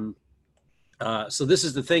 So this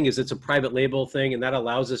is the thing: is it's a private label thing, and that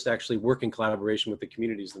allows us to actually work in collaboration with the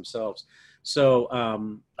communities themselves. So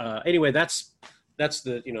anyway, that's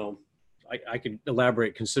the I could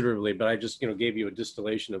elaborate considerably, but I just gave you a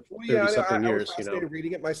distillation of 30-something years. I was fascinated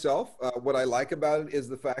reading it myself. What I like about it is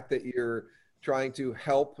the fact that you're trying to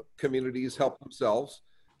help communities help themselves.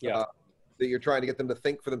 Yeah. That you're trying to get them to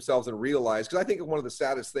think for themselves and realize. Because I think one of the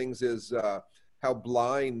saddest things is how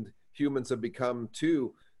blind humans have become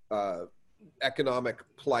to economic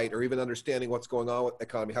plight, or even understanding what's going on with the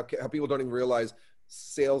economy. How people don't even realize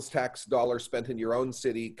sales tax dollar spent in your own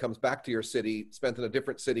city comes back to your city, spent in a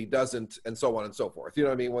different city doesn't, and so on and so forth. You know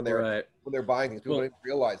what I mean? When they're buying things, people don't even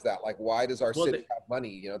realize that. Like, why does our city have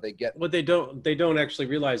money? They get what they don't actually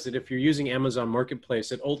realize that if you're using Amazon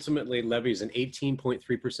Marketplace, it ultimately levies an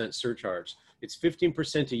 18.3% surcharge. It's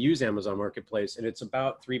 15% to use Amazon Marketplace, and it's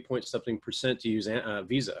about 3-point-something% to use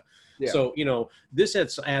Visa. Yeah. So, this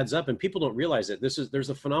adds up, and people don't realize it. There's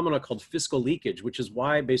a phenomenon called fiscal leakage, which is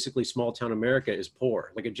why basically small town America is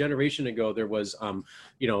poor. Like a generation ago, there was,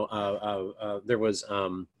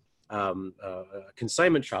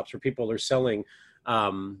 consignment shops where people are selling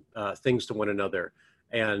things to one another.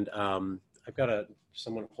 And I've got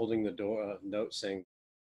someone holding the door note saying,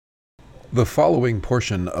 the following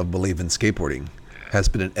portion of Believe in Skateboarding has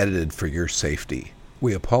been edited for your safety.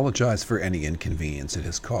 We apologize for any inconvenience it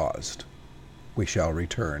has caused. We shall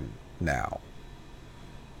return now.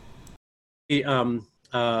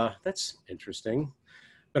 That's interesting,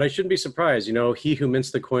 but I shouldn't be surprised. He who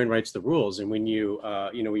mints the coin writes the rules, and when you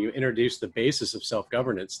when you introduce the basis of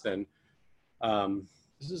self-governance, then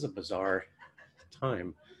this is a bizarre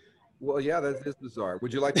time. Well, yeah, that is bizarre.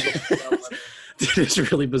 Would you like to? It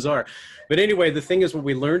is really bizarre, but anyway, the thing is, what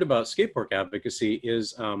we learned about skate park advocacy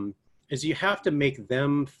is you have to make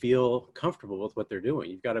them feel comfortable with what they're doing.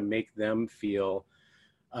 You've got to make them feel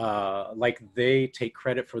like they take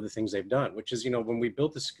credit for the things they've done, which is, when we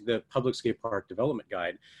built the Public Skate Park Development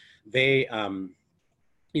Guide, they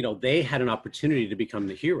had an opportunity to become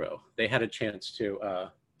the hero. They had a chance to.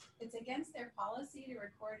 It's against their policy to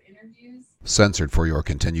record interviews. Censored for your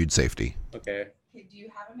continued safety. Okay. Do you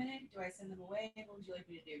have a minute? Do I send them away? What would you like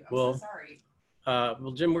me to do? I'm so sorry.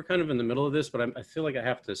 Well, Jim, we're kind of in the middle of this, but I feel like I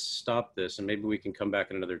have to stop this, and maybe we can come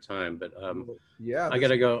back another time. But yeah, I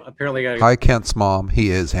gotta go. Apparently, Hi, Kent's mom.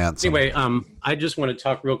 He is handsome. Anyway, I just want to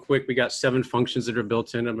talk real quick. We got 7 functions that are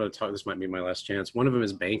built in. I'm going to talk. This might be my last chance. One of them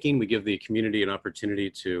is banking. We give the community an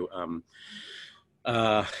opportunity to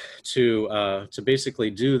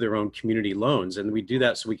basically do their own community loans, and we do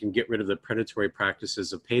that so we can get rid of the predatory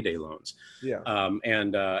practices of payday loans. Yeah.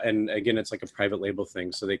 And again, it's like a private label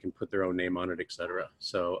thing, so they can put their own name on it, etc.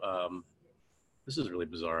 So this is really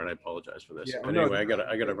bizarre, and I apologize for this. Yeah, Anyway, I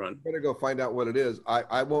gotta run. Better go find out what it is.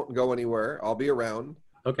 I won't go anywhere. I'll be around.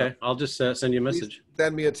 Okay, I'll just send you a Please message.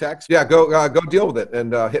 send me a text. Yeah, go deal with it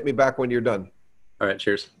and hit me back when you're done. All right,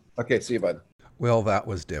 cheers. Okay, see you, bud. Well, that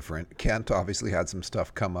was different. Kent obviously had some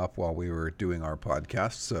stuff come up while we were doing our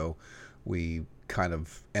podcast, so we kind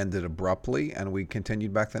of ended abruptly and we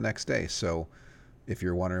continued back the next day. So if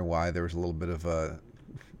you're wondering why there was a little bit of a,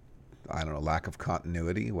 I don't know, lack of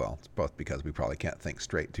continuity, well, it's both because we probably can't think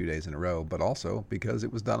straight 2 days in a row, but also because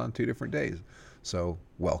it was done on 2 different days. So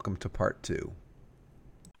welcome to part 2.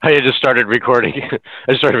 I just started recording.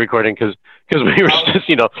 I started recording because we were just,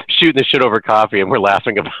 shooting the shit over coffee, and we're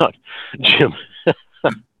laughing about Jim.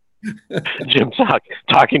 Jim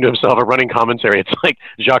talking to himself, a running commentary. It's like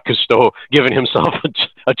Jacques Cousteau giving himself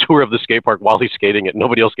a tour of the skate park while he's skating it.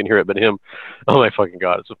 Nobody else can hear it but him. Oh my fucking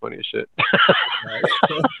God, it's the funniest shit.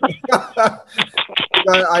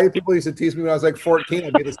 People used to tease me when I was like 14.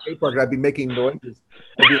 I'd be at the skate park and I'd be making noises.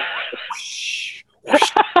 I'd be like,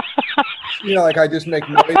 like I just make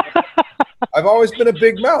noise. I've always been a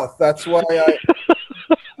big mouth. That's why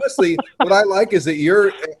honestly, what I like is that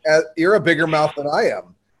you're a bigger mouth than I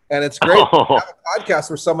am. And it's great to have a podcast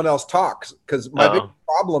where someone else talks, because my big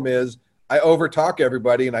problem is I overtalk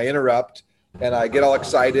everybody and I interrupt and I get all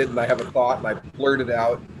excited and I have a thought and I blurt it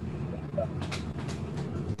out.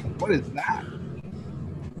 What is that?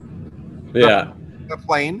 Yeah. A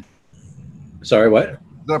plane? Sorry, what? Is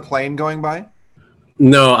there a plane going by?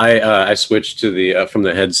 No, I switched to the from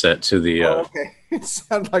the headset to the. Okay. It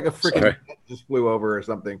sounded like a freaking jet just flew over or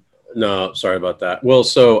something. No, sorry about that. Well,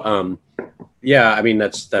 so yeah, I mean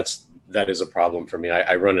that is a problem for me.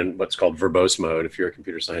 I run in what's called verbose mode. If you're a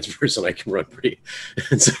computer science person, I can run pretty.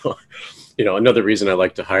 And so, another reason I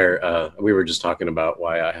like to hire. We were just talking about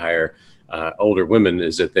why I hire older women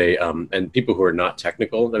is that they and people who are not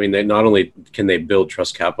technical. I mean, they not only can they build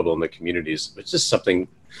trust capital in the communities, it's just something.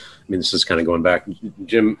 I mean, this is kind of going back.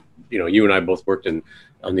 Jim, you and I both worked on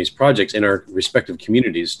these projects in our respective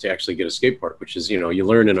communities to actually get a skate park, which is, you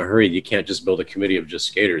learn in a hurry. You can't just build a committee of just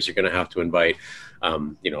skaters. You're going to have to invite,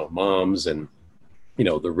 moms and,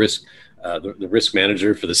 the risk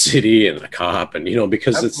manager for the city and the cop, and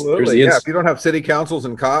because absolutely. If you don't have city councils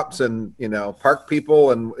and cops and park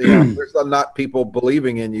people and there's not people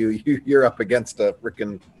believing in you, you're up against a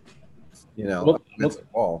freaking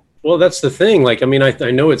wall. Well, that's the thing. Like, I mean,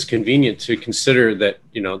 I know it's convenient to consider that,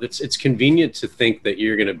 it's convenient to think that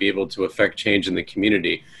you're going to be able to affect change in the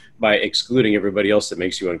community by excluding everybody else that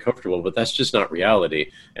makes you uncomfortable, but that's just not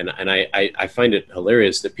reality. And I find it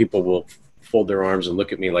hilarious that people will fold their arms and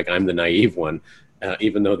look at me like I'm the naive one,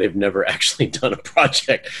 even though they've never actually done a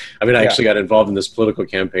project. I mean, I actually got involved in this political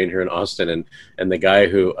campaign here in Austin, and the guy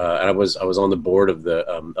who I was on the board of the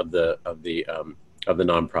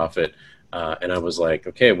nonprofit. And I was like,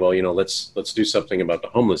 okay, well, let's do something about the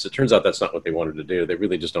homeless. It turns out that's not what they wanted to do. They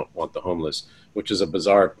really just don't want the homeless, which is a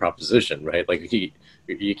bizarre proposition, right? Like you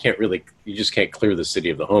just can't clear the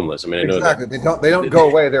city of the homeless. I mean, I know exactly. They don't go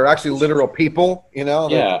away. They're actually literal people,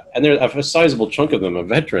 Yeah, and there's a sizable chunk of them are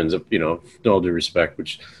veterans. All due respect,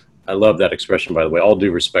 which I love that expression, by the way. All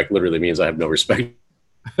due respect literally means I have no respect.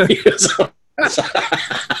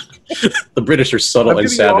 The British are subtle and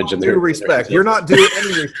savage in their respect. You're not due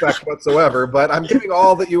any respect whatsoever, but I'm giving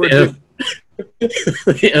all that you were due.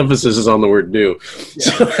 The emphasis is on the word due.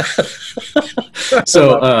 Yeah.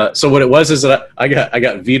 So what it was is that I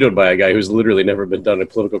got vetoed by a guy who's literally never been done a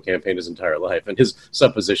political campaign his entire life, and his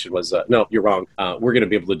supposition was, no, you're wrong. We're going to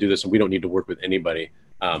be able to do this, and we don't need to work with anybody,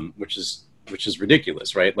 which is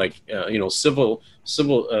ridiculous, right? Like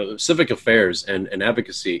civic affairs and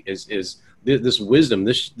advocacy is this wisdom.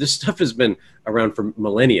 This stuff has been around for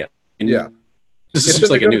millennia. And this is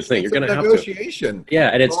just like a new thing. You're going to have negotiation. Yeah,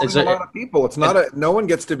 and it's a lot of people. It's not no one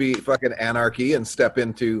gets to be fucking anarchy and step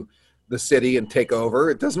into the city and take over.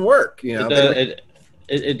 It doesn't work.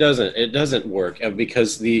 It doesn't work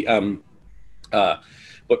because the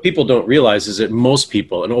what people don't realize is that most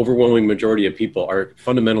people, an overwhelming majority of people, are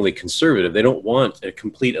fundamentally conservative. They don't want a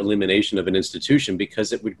complete elimination of an institution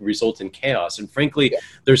because it would result in chaos. And frankly,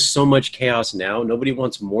 there's so much chaos now. Nobody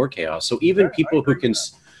wants more chaos. So even people who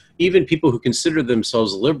consider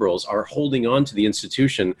themselves liberals are holding on to the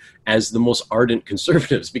institution as the most ardent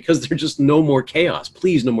conservatives because there's just no more chaos.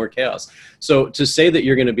 Please, no more chaos. So to say that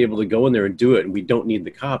you're going to be able to go in there and do it and we don't need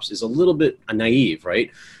the cops is a little bit naive,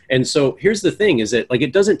 right? And so here's the thing is that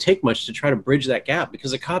it doesn't take much to try to bridge that gap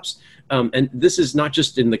because the cops, and this is not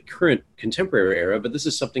just in the current contemporary era, but this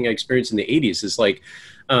is something I experienced in the 80s is when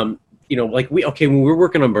we were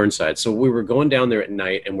working on Burnside, so we were going down there at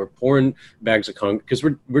night and we're pouring bags of concrete because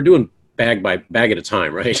we're doing bag by bag at a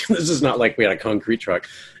time, right? This is not like we had a concrete truck.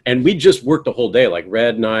 And we just worked the whole day. Like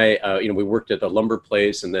Red and I, we worked at a lumber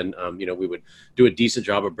place, and then, we would do a decent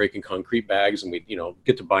job of breaking concrete bags, and we'd,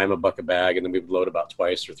 get to buy them $1 a bag, and then we'd load about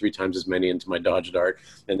twice or 3 times as many into my Dodge Dart.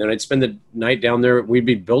 And then I'd spend the night down there. We'd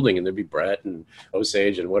be building, and there'd be Brett and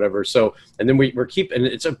Osage and whatever. So, and then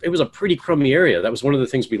it was a pretty crummy area. That was one of the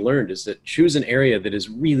things we learned, is that choose an area that is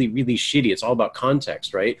really, really shitty. It's all about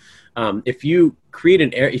context, right? If you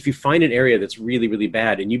if you find an area that's really, really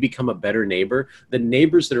bad and you become a better neighbor, the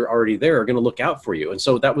neighbors that are already there are going to look out for you. And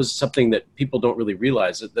so that was something that people don't really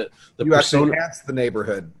realize, that the you actually enhance the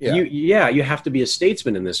neighborhood. Yeah. You have to be a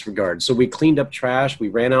statesman in this regard. So we cleaned up trash. We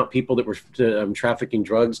ran out people that were trafficking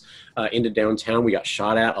drugs into downtown. We got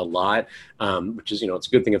shot at a lot, which is, it's a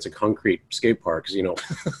good thing it's a concrete skate park, because,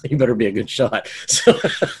 you better be a good shot. So,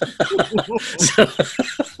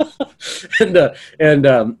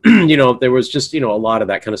 there was just, a lot of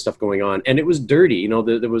that kind of stuff going on, and it was dirty.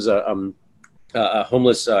 There was a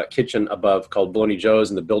homeless kitchen above called Bologna Joe's,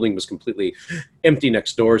 and the building was completely empty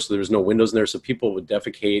next door, so there was no windows in there, so people would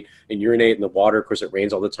defecate and urinate in the water. Of course, it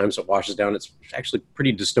rains all the time, so it washes down. It's actually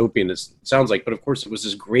pretty dystopian, it sounds like, but of course it was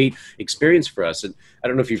this great experience for us. And I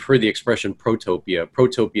don't know if you've heard the expression protopia.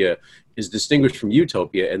 Protopia is distinguished from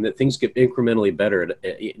utopia, and that things get incrementally better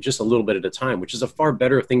just a little bit at a time, which is a far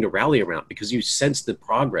better thing to rally around, because you sense the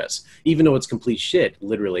progress, even though it's complete shit,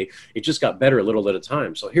 literally. It just got better a little at a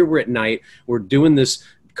time. So here we're at night, we're doing this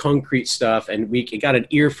concrete stuff, and it got an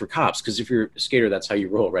ear for cops, because if you're a skater, that's how you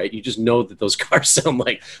roll, right? You just know that those cars sound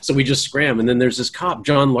like, so we just scram. And then there's this cop,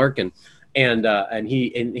 John Larkin, and he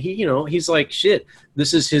he's like, shit,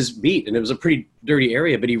 this is his beat, and it was a pretty dirty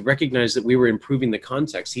area, but he recognized that we were improving the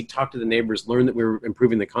context. He talked to the neighbors, learned that we were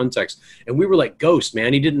improving the context, and we were like ghosts,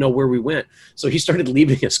 man. He didn't know where we went, so he started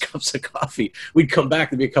leaving us cups of coffee. We'd come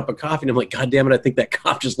back, there'd be a cup of coffee, and I'm like, God damn it, I think that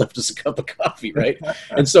cop just left us a cup of coffee, right?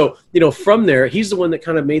 And so, from there, he's the one that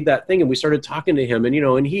kind of made that thing, and we started talking to him, and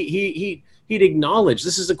and he'd acknowledge,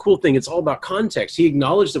 this is a cool thing, it's all about context. He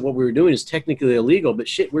acknowledged that what we were doing is technically illegal, but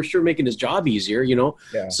shit, we're sure making his job easier,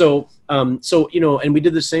 Yeah. So and we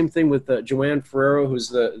did the same thing with Joanne Ferrero, who's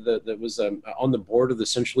that was on the board of the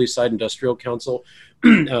Central East Side Industrial Council.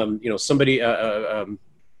 Somebody,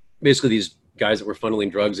 basically these guys that were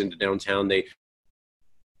funneling drugs into downtown, they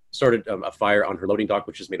started a fire on her loading dock,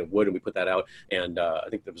 which is made of wood, and we put that out. And I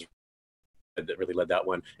think that really led that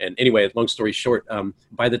one. And anyway, long story short,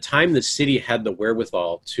 by the time the city had the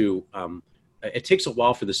wherewithal to, it takes a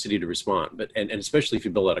while for the city to respond, but and especially if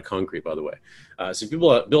you build out of concrete, by the way. So if you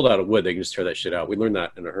build out of wood, they can just tear that shit out. We learned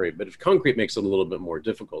that in a hurry. But if concrete, makes it a little bit more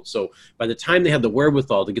difficult. So by the time they had the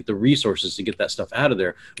wherewithal to get the resources to get that stuff out of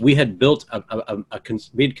there, we had built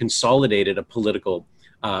we had consolidated a political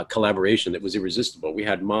collaboration that was irresistible. We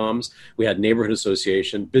had moms, we had neighborhood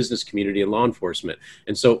association, business community, and law enforcement.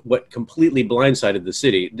 And so what completely blindsided the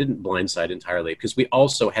city, didn't blindside entirely, because we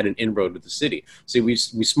also had an inroad with the city. See, we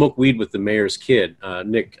smoked weed with the mayor's kid,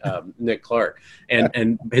 Nick Clark,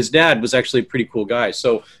 and his dad was actually a pretty cool guy.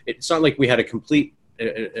 So it's not like we had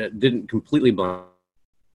didn't completely blind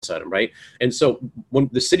him, right? And so when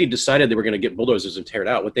the city decided they were going to get bulldozers and tear it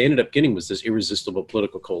out, what they ended up getting was this irresistible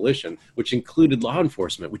political coalition, which included law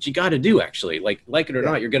enforcement, which you got to do, actually, like it or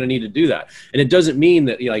not, you're going to need to do that. And it doesn't mean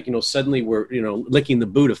that suddenly we're licking the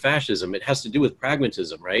boot of fascism. It has to do with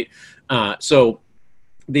pragmatism, right?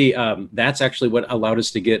 That's actually what allowed us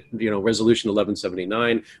to get Resolution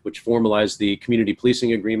 1179, which formalized the community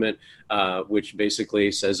policing agreement, which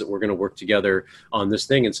basically says that we're going to work together on this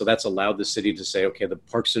thing. And so that's allowed the city to say, okay, the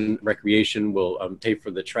Parks and Recreation will pay for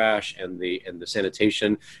the trash and the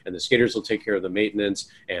sanitation, and the skaters will take care of the maintenance,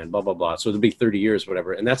 and blah blah blah. So it'll be 30 years,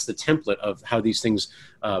 whatever. And that's the template of how these things,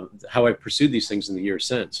 how I've pursued these things in the years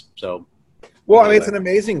since. So. Well, it's an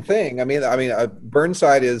amazing thing.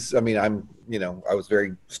 Burnside is, I was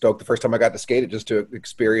very stoked the first time I got to skate it, just to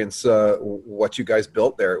experience what you guys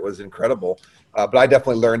built there. It was incredible. But I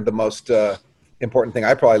definitely learned the most important thing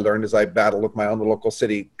I probably learned as I battled with my own local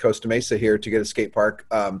city, Costa Mesa, here to get a skate park,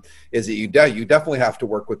 is that you definitely have to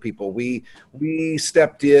work with people. We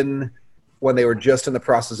stepped in when they were just in the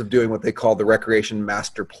process of doing what they called the Recreation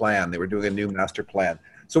Master Plan. They were doing a new master plan.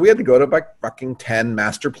 So we had to go to like fucking 10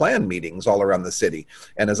 master plan meetings all around the city.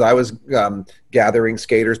 And as I was gathering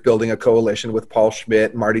skaters, building a coalition with Paul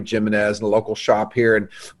Schmidt, Marty Jimenez, and a local shop here, and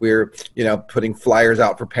we were, putting flyers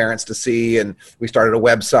out for parents to see, and we started a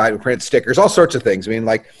website, we printed stickers, all sorts of things. And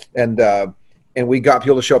we got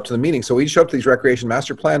people to show up to the meetings. So we'd show up to these recreation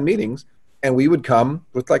master plan meetings, and we would come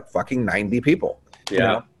with like fucking 90 people.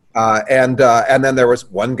 Yeah. And then there was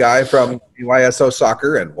one guy from UISO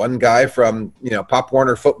soccer and one guy from Pop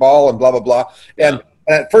Warner football and blah blah blah, and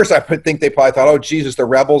And at first I think they probably thought, oh, Jesus, the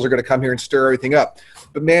rebels are going to come here and stir everything up.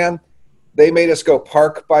 But man, they made us go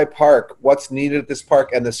park by park, what's needed at this park.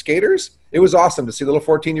 And the skaters, it was awesome to see little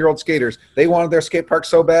 14-year-old skaters. They wanted their skate park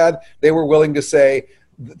so bad, they were willing to say,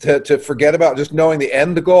 to forget about just knowing the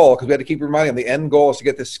end goal, because we had to keep reminding them the end goal is to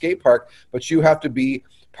get this skate park, but you have to be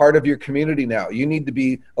part of your community now. You need to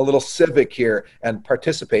be a little civic here and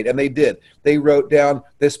participate. And they did. They wrote down,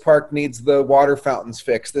 this park needs the water fountains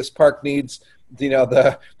fixed. This park needs,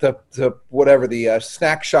 the whatever, the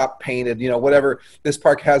snack shop painted, whatever. This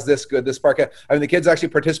park has this good. This park the kids actually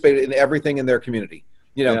participated in everything in their community,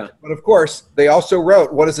 But of course, they also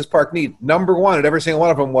wrote, what does this park need? Number one at every single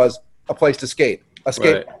one of them was a place to skate, a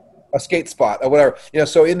skate spot, or whatever.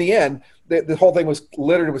 So in the end, the whole thing was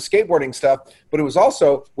littered with skateboarding stuff, but it was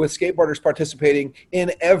also with skateboarders participating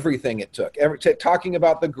in everything it took. Talking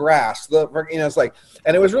about the grass, it's like,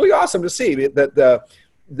 and it was really awesome to see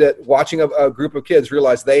that watching a group of kids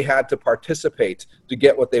realize they had to participate to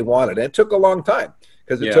get what they wanted. And it took a long time,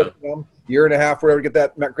 because it took them a year and a half, whatever, to get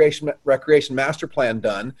that recreation master plan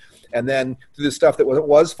done. And then through the stuff that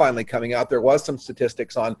was finally coming out, there was some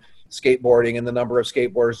statistics on skateboarding and the number of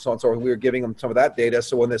skateboarders, so on and so forth. We were giving them some of that data.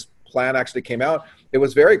 So when this plan actually came out, it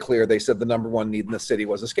was very clear. They said the number one need in the city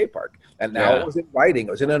was a skate park. And now it was in writing.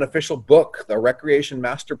 It was in an official book, the Recreation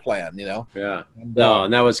Master Plan, Yeah. And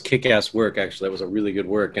that was kick-ass work, actually. That was a really good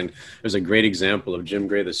work. And it was a great example of Jim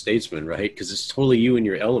Gray, the statesman, right? Because it's totally you in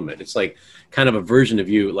your element. It's like kind of a version of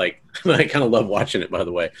you, like, I kind of love watching it, by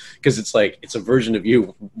the way, because it's like, it's a version of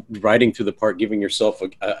you riding through the park, giving yourself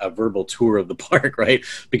a verbal tour of the park, right?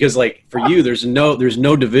 Because like for you, there's no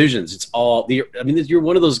divisions. It's all you're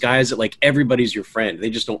one of those guys that like everybody's your friend. They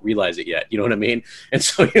just don't realize it yet. You know what I mean? And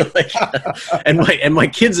so you're like, and my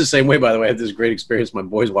kid's the same way, by the way. I had this great experience. My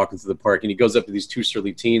boy's walking through the park and he goes up to these two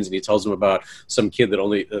surly teens and he tells them about some kid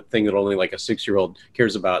a thing that only like a 6-year-old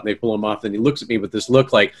cares about. And they pull him off and he looks at me with this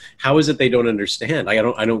look like, how is it they don't understand? I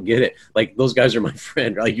don't get it. Like, those guys are my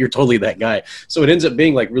friend. Like, you're totally that guy. So it ends up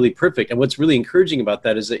being like really perfect. And what's really encouraging about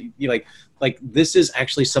that is that you like this is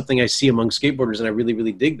actually something I see among skateboarders, and I really,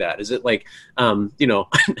 really dig that. Is it like,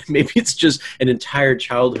 maybe it's just an entire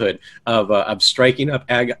childhood of striking up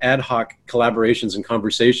ad hoc collaborations and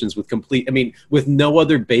conversations with no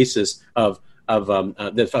other basis of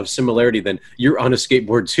similarity than you're on a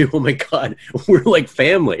skateboard too. Oh my God, we're like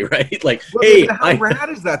family, right? Like, hey, how rad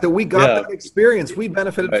is that we got that experience? We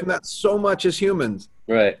benefited from that so much as humans.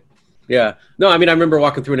 Right. Yeah. No, I remember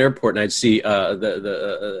walking through an airport and I'd see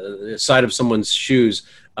the side of someone's shoes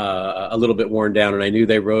a little bit worn down, and I knew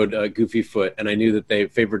they rode Goofy Foot, and I knew that they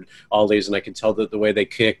favored ollies, and I could tell that the way they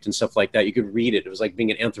kicked and stuff like that. You could read it. It was like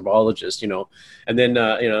being an anthropologist, And then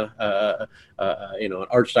an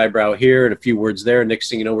arched eyebrow here and a few words there. Next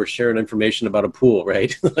thing you know, we're sharing information about a pool,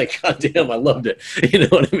 right? Like, God damn, I loved it. You know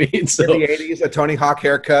what I mean? So in the 80s, a Tony Hawk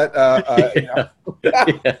haircut.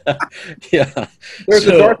 Yeah. There's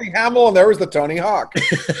the Dorothy Hamill, and there was the Tony Hawk.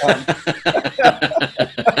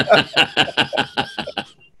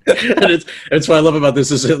 And it's what I love about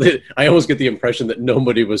this is that I almost get the impression that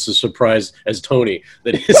nobody was as surprised as Tony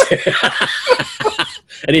that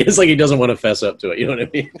and it's like he doesn't want to fess up to it. You know what I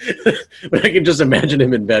mean? But I can just imagine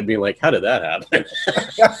him in bed being like, "How did that happen?"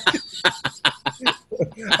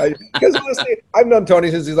 Because honestly, I've known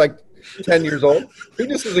Tony since he's like 10 years old. He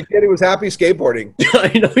just as a kid, he was happy skateboarding.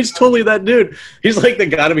 I know, he's totally that dude. He's like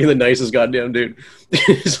gotta be the nicest goddamn dude.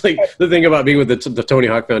 It's like the thing about being with the Tony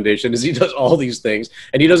Hawk Foundation is he does all these things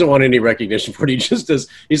and he doesn't want any recognition for it. He just does.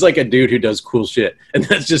 He's like a dude who does cool shit, and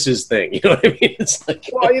that's just his thing. You know what I mean? It's like,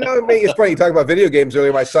 well, it's funny. You talk about video games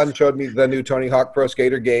earlier. My son showed me the new Tony Hawk Pro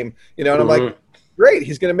Skater game. And I'm like, great,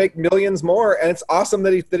 he's going to make millions more, and it's awesome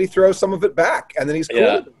that he throws some of it back, and then he's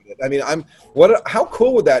cool with it. How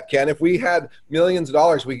cool would that, Ken? If we had millions of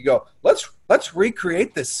dollars, we could go, let's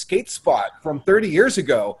recreate this skate spot from 30 years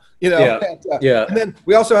ago, And then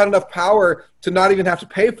we also had enough power to not even have to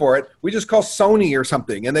pay for it. We just call Sony or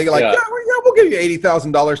something, and they like, we'll give you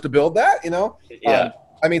 $80,000 to build that,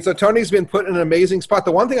 So Tony's been put in an amazing spot.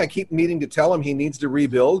 The one thing I keep needing to tell him he needs to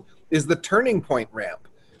rebuild is the turning point ramp.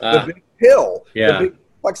 The big hill, the big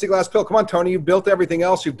plexiglass pill. Come on, Tony, you've built everything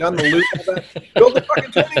else. You've done the loop. Build the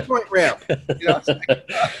fucking turning point ramp.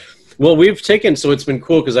 Well, we've taken, so it's been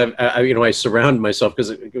cool because I surround myself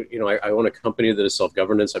because, I own a company that is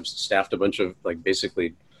self-governance. I've staffed a bunch of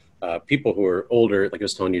basically people who are older. Like I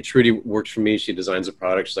was telling you, Trudy works for me. She designs a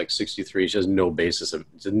product. She's like 63. She has no basis of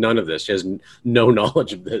none of this. She has no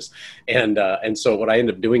knowledge of this. And so what I end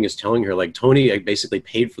up doing is telling her, like, Tony, I basically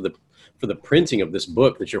paid for for the printing of this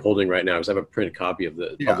book that you're holding right now, because I have a printed copy of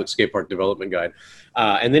the Public Skate Park Development Guide.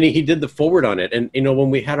 And then he did the forward on it. And,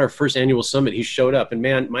 when we had our first annual summit, he showed up. And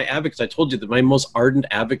man, my advocates, I told you that my most ardent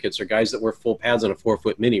advocates are guys that wear full pads on a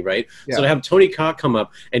 4-foot mini, right? Yeah. So to have Tony Cock come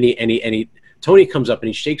up and Tony comes up and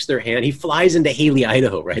he shakes their hand. He flies into Haley,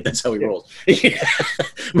 Idaho, right? That's how he rolls.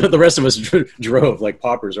 But the rest of us drove like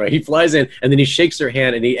paupers, right? He flies in and then he shakes their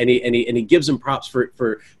hand and he gives them props for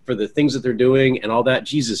the things that they're doing and all that.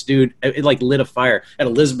 Jesus, dude, it like lit a fire. At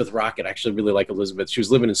Elizabeth Rocket, I actually really like Elizabeth. She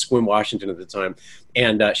was living in Sequim, Washington at the time.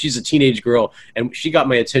 And she's a teenage girl. And she got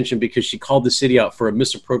my attention because she called the city out for a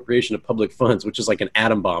misappropriation of public funds, which is like an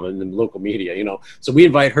atom bomb in the local media, So we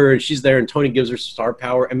invite her and she's there and Tony gives her star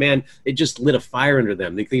power. And man, it just lit a fire under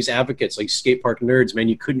them. These advocates, like skate park nerds, man,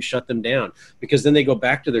 you couldn't shut them down because then they go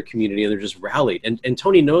back to their community and they're just rallied. And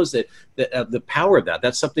Tony knows that the power of that.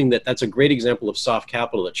 That's something that's a great example of soft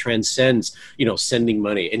capital that transcends, sending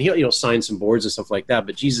money. And he'll sign some boards and stuff like that.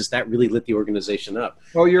 But Jesus, that really lit the organization up.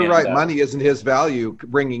 Oh, you're right. Money isn't his value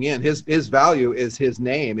bringing in. His value is his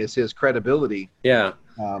name, is his credibility. Yeah.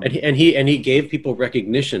 And he gave people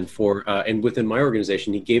recognition for and within my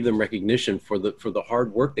organization he gave them recognition for the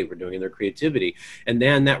hard work they were doing and their creativity, and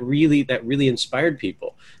then that really inspired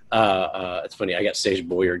people. It's funny, I got Sage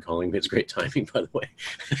Boyard calling me. It's great timing, by the way.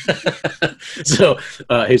 So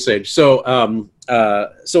hey Sage.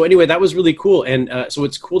 So anyway, that was really cool, and so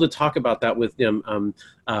it's cool to talk about that with them,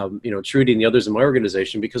 Trudy and the others in my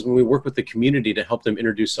organization, because when we work with the community to help them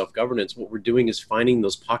introduce self-governance, what we're doing is finding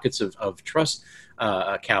those pockets of trust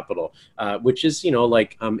capital, which is,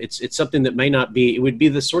 it's something that may not be, it would be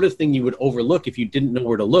the sort of thing you would overlook if you didn't know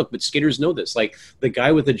where to look. But skaters know this. Like the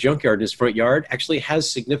guy with a junkyard in his front yard actually has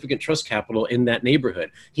significant trust capital in that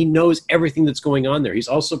neighborhood. He knows everything that's going on there. He's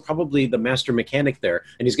also probably the master mechanic there,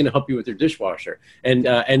 and he's going to help you with your dishwasher. And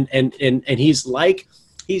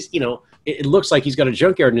it looks like he's got a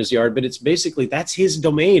junkyard in his yard, but it's basically, that's his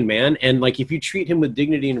domain, man. And like, if you treat him with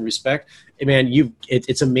dignity and respect, man,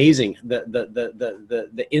 it's amazing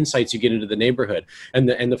the insights you get into the neighborhood, and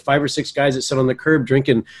the 5 or 6 guys that sit on the curb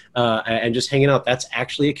drinking and just hanging out. That's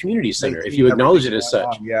actually a community center. If you acknowledge it as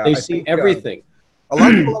such, they see everything. A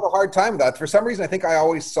lot of people have a hard time with that. For some reason, I think I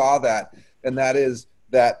always saw that, and that is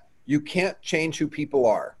that you can't change who people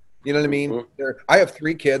are. You know what I mean? Mm-hmm. I have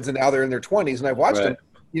 3 kids, and now they're in their 20s, and I've watched them.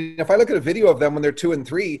 If I look at a video of them when they're 2 and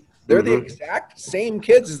 3, they're the exact same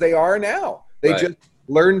kids as they are now. They just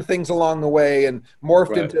learned things along the way and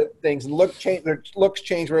morphed into things. Their looks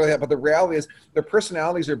change really, but the reality is their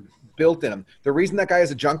personalities are built in them. The reason that guy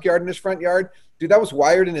has a junkyard in his front yard, dude, that was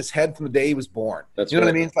wired in his head from the day he was born. What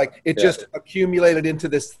I mean? It's like it just accumulated into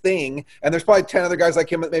this thing. And there's probably 10 other guys like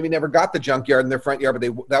him that maybe never got the junkyard in their front yard,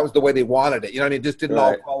 but that was the way they wanted it. You know what I mean? It just didn't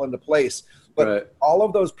all fall into place. But all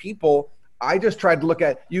of those people, I just tried to look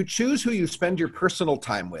at, you choose who you spend your personal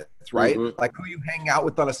time with, right? Mm-hmm. Like who you hang out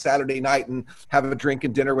with on a Saturday night and have a drink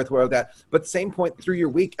and dinner with, whatever that. But same point through your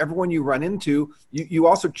week, everyone you run into, you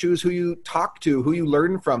also choose who you talk to, who you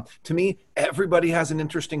learn from. To me, everybody has an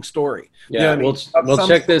interesting story. Yeah, you know we'll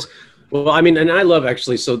check this. Well, I mean, and I love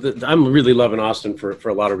actually, I'm really loving Austin for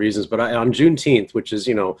a lot of reasons, but on Juneteenth, which is,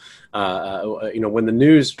 when the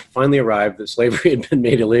news finally arrived that slavery had been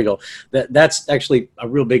made illegal, that's actually a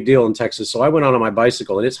real big deal in Texas. So I went on my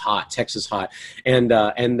bicycle, and it's hot, Texas hot. And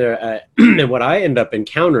what I end up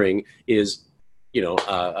encountering is,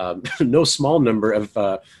 no small number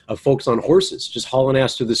of folks on horses, just hauling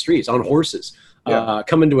ass through the streets on horses.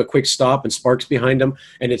 Coming to a quick stop, and Sparks behind them,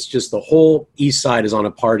 and it's just the whole east side is on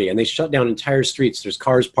a party, and they shut down entire streets. There's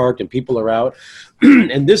cars parked and people are out.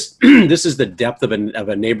 And this is the depth of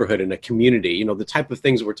a neighborhood and a community. The type of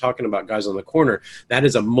things that we're talking about, guys on the corner, that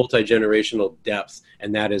is a multi-generational depth,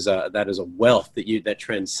 and that is a wealth that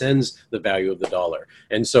transcends the value of the dollar.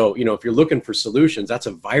 And so, if you're looking for solutions, that's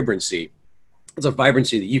a vibrancy. It's a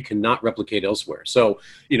vibrancy that you cannot replicate elsewhere. So,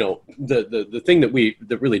 the thing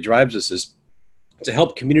that really drives us is to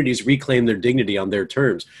help communities reclaim their dignity on their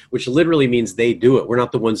terms, which literally means they do it. We're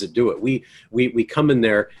not the ones that do it. We come in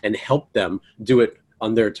there and help them do it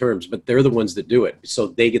on their terms, but they're the ones that do it, so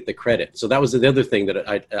they get the credit. So that was the other thing that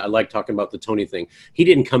I like talking about, the Tony thing. He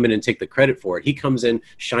didn't come in and take the credit for it. He comes in,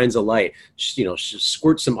 shines a light,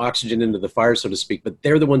 squirts some oxygen into the fire, so to speak, but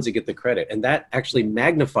they're the ones that get the credit, and that actually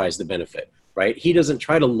magnifies the benefit. Right, he doesn't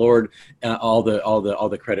try to lord all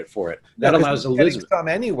the credit for it. That allows Elizabeth some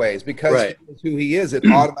anyways, because who he is, it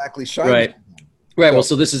automatically shines. Right. Well,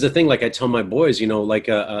 so this is the thing. Like I tell my boys,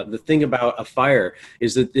 the thing about a fire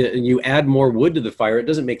is that you add more wood to the fire. It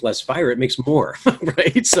doesn't make less fire; it makes more.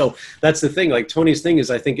 Right. So that's the thing. Like Tony's thing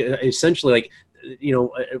is, I think, essentially, like,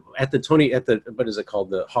 at the what is it called?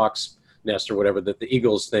 The Hawks nest or whatever, the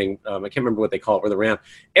Eagles thing. I can't remember what they call it, or the ramp.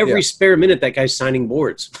 Every spare minute, that guy's signing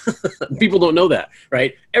boards. People don't know that,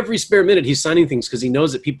 right? Every spare minute, he's signing things because he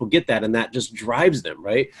knows that people get that, and that just drives them,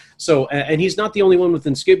 right? So, and he's not the only one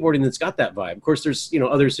within skateboarding that's got that vibe. Of course, there's, you know,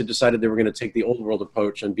 others who decided they were going to take the old world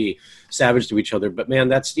approach and be savage to each other. But man,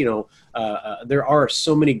 that's, you know, there are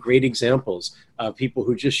so many great examples of people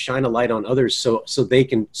who just shine a light on others so they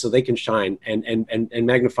can shine and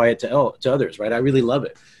magnify it to others, right? I really love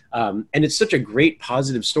it. And it's such a great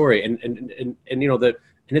positive story, and you know,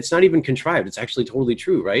 and it's not even contrived. It's actually totally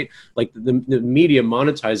true, right? Like the media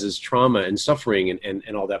monetizes trauma and suffering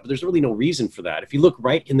and all that, but there's really no reason for that. If you look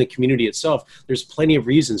right in the community itself, there's plenty of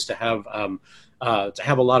reasons to have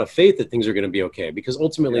a lot of faith that things are going to be okay, because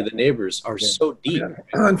ultimately the neighbors are so deep.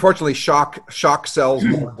 Unfortunately, shock sells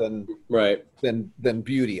more than than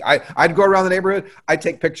beauty. I'd go around the neighborhood. I'd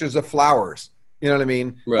take pictures of flowers. You know what I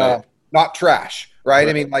mean? Right. Not trash. Right?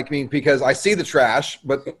 I mean, because I see the trash,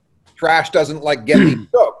 but trash doesn't like get me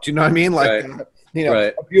stoked. You know what I mean? Like, you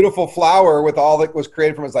know, a beautiful flower with all that was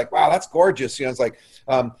created from it's like, wow, that's gorgeous. You know, it's like,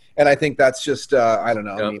 and I think that's just, I don't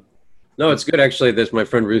know. I mean, no, it's good actually. This, my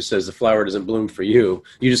friend Ruth says, the flower doesn't bloom for you.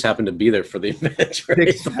 You just happen to be there for the event, right?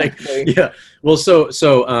 Exactly. Like, yeah. Well, so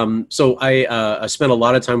I spent a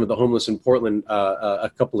lot of time with the homeless in Portland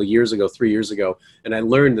a couple of years ago, 3 years ago, and I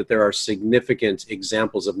learned that there are significant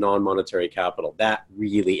examples of non-monetary capital. That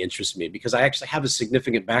really interests me because I actually have a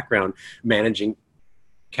significant background managing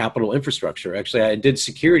capital infrastructure. Actually, I did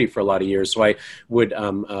security for a lot of years. So I would,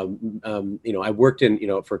 you know, I worked in, you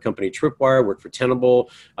know, for a company, Tripwire, worked for Tenable.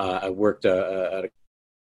 I worked at a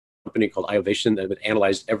company called iOvation that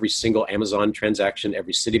analyzed every single Amazon transaction,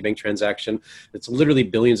 every Citibank transaction. It's literally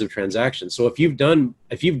billions of transactions. So if you've done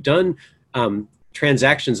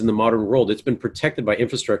transactions in the modern world, it's been protected by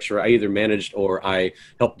infrastructure I either managed or I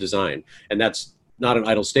helped design. And that's not an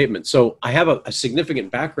idle statement. So I have a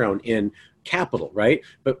significant background in capital, right?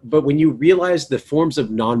 But when you realize the forms of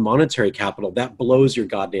non-monetary capital, that blows your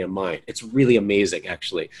goddamn mind. It's really amazing,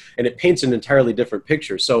 actually. And it paints an entirely different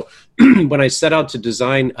picture. So when I set out to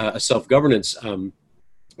design a self-governance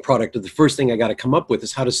product, the first thing I got to come up with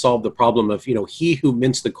is how to solve the problem of, you know, he who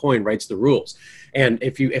mints the coin writes the rules. And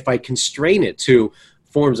if I constrain it to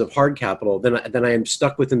forms of hard capital, then I am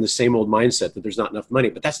stuck within the same old mindset that there's not enough money.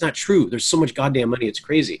 But that's not true. There's so much goddamn money, it's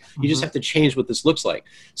crazy. You just have to change what this looks like.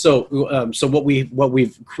 So what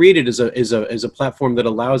we've created is a platform that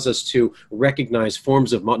allows us to recognize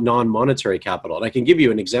forms of non-monetary capital. And I can give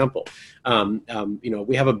you an example. You know,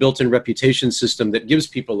 we have a built-in reputation system that gives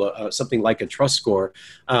people something like a trust score,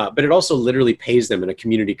 but it also literally pays them in a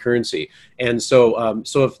community currency. And so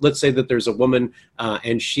if let's say that there's a woman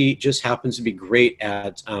and she just happens to be great at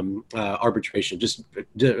arbitration, just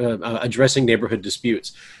addressing neighborhood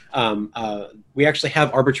disputes. We actually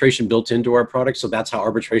have arbitration built into our product, so that's how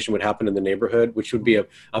arbitration would happen in the neighborhood, which would be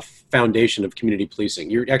a foundation of community policing.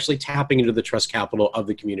 You're actually tapping into the trust capital of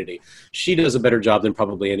the community. She does a better job than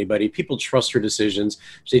probably anybody. People trust her decisions.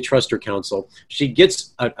 They trust her counsel. She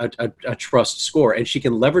gets a trust score, and she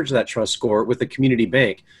can leverage that trust score with a community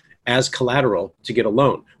bank as collateral to get a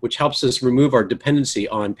loan, which helps us remove our dependency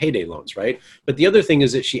on payday loans, right? But the other thing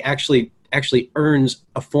is that she actually earns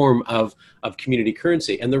a form of community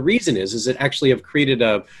currency. And the reason is it actually have created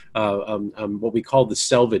what we call the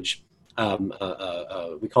selvage,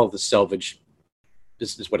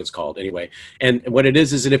 this is what it's called anyway. And what it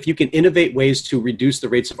is that if you can innovate ways to reduce the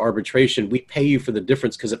rates of arbitration, we pay you for the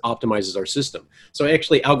difference because it optimizes our system. So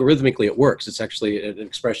actually, algorithmically, it works. It's actually an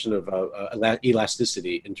expression of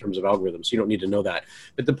elasticity in terms of algorithms. You don't need to know that.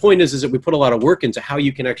 But the point is that we put a lot of work into how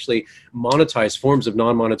you can actually monetize forms of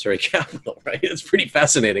non-monetary capital, right? It's pretty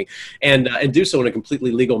fascinating. And do so in a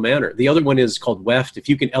completely legal manner. The other one is called WEFT. If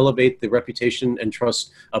you can elevate the reputation and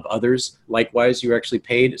trust of others, likewise, you're actually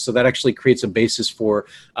paid. So that actually creates a basis for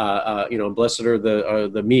you know, blessed are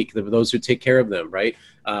the meek, those who take care of them, right?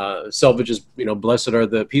 Selvage is, you know, blessed are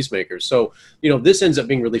the peacemakers. So, you know, this ends up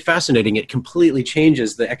being really fascinating. It completely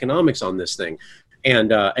changes the economics on this thing.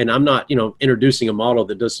 And I'm not, you know, introducing a model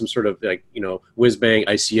that does some sort of like, you know, whiz bang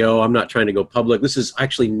ICO. I'm not trying to go public. This is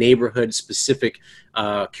actually neighborhood specific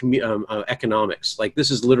economics. Like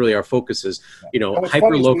this is literally our focus is, you know,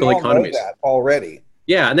 hyper local economies. That already.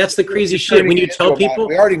 Yeah, and that's the crazy shit. When you tell people,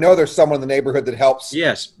 we already know there's someone in the neighborhood that helps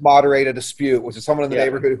moderate a dispute, which is someone in the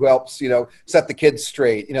neighborhood who helps, you know, set the kids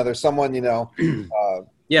straight. You know, there's someone, you know,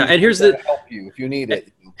 and here's the help you if you need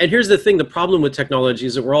it. And here's the thing, the problem with technology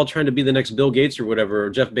is that we're all trying to be the next Bill Gates or whatever, or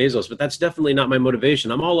Jeff Bezos, but that's definitely not my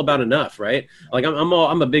motivation. I'm all about enough, right? Like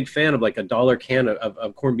I'm a big fan of like $1 can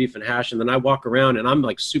of corned beef and hash. And then I walk around and I'm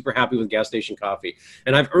like super happy with gas station coffee.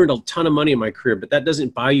 And I've earned a ton of money in my career, but that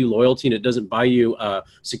doesn't buy you loyalty and it doesn't buy you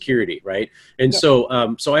security, right? And so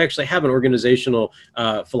I actually have an organizational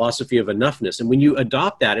philosophy of enoughness. And when you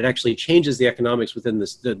adopt that, it actually changes the economics within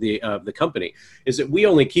the company. Is that we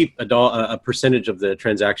only keep a percentage of the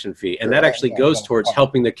transaction fee, and that actually goes towards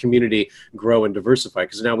helping the community grow and diversify,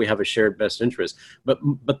 because now we have a shared best interest. But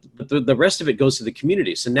the rest of it goes to the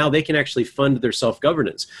community, so now they can actually fund their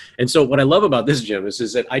self-governance. And so what I love about this, Jim, is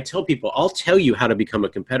that I tell people, I'll tell you how to become a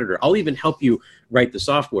competitor. I'll even help you write the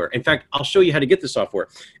software. In fact, I'll show you how to get the software.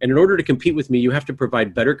 And in order to compete with me, you have to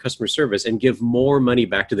provide better customer service and give more money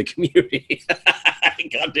back to the community. I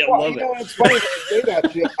goddamn love it. It's funny that you say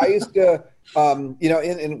that, Jim. I used to,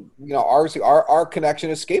 our connection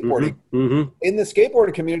is skateboarding. In the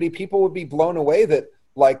skateboarding community, people would be blown away that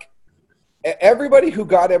like everybody who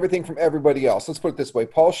got everything from everybody else. Let's put it this way: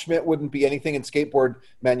 Paul Schmidt wouldn't be anything in skateboard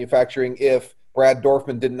manufacturing if Brad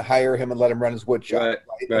Dorfman didn't hire him and let him run his wood shop. Right.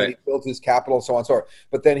 And he builds his capital, so on and so forth.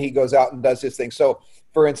 But then he goes out and does his thing. So,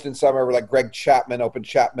 for instance, somewhere like Greg Chapman opened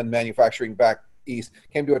Chapman Manufacturing back east,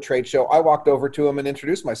 came to a trade show. I walked over to him and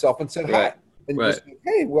introduced myself and said hi. And just,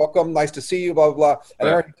 hey, welcome, nice to see you, blah, blah, blah. And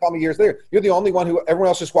I heard him tell me years later, you're the only one who, everyone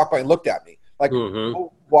else just walked by and looked at me. Like,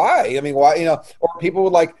 well, why? I mean, why, or people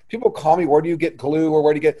call me, where do you get glue, or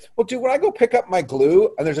where do you get, well, dude, when I go pick up my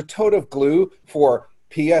glue and there's a tote of glue for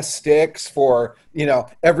PS sticks, for,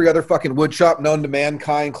 every other fucking wood shop known to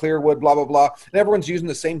mankind, Clearwood, blah, blah, blah. And everyone's using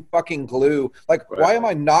the same fucking glue. Like, why am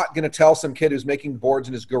I not going to tell some kid who's making boards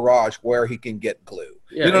in his garage where he can get glue?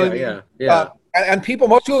 Yeah. And most people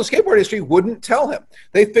in the skateboard industry wouldn't tell him.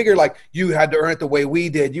 They figured like, you had to earn it the way we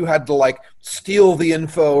did. You had to like steal the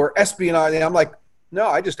info or espionage. And I'm like, no,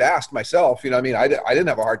 I just asked myself. I didn't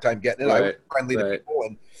have a hard time getting it. I was friendly to people,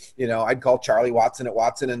 and I'd call Charlie Watson at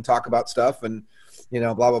Watson and talk about stuff, and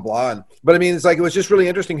blah blah blah. But I mean, it's like, it was just really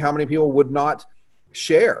interesting how many people would not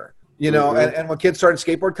share. And when kids started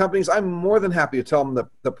skateboard companies, I'm more than happy to tell them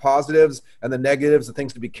the positives and the negatives, the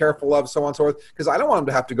things to be careful of, so on and so forth, because I don't want them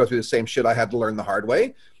to have to go through the same shit I had to learn the hard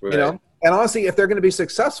way, And honestly, if they're going to be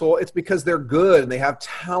successful, it's because they're good and they have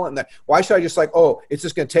talent. Why should I just it's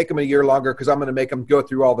just going to take them a year longer because I'm going to make them go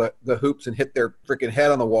through all the hoops and hit their freaking head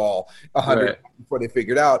on the wall 100 times before they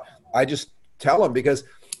figure it out. I just tell them because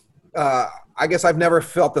I guess I've never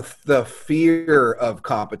felt the fear of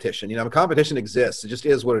competition. Competition exists. It just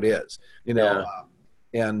is what it is.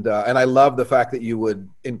 And I love the fact that you would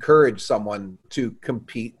encourage someone to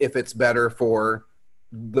compete if it's better for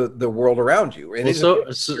the world around you. And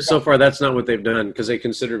so far, that's not what they've done, because they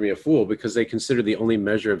consider me a fool, because they consider the only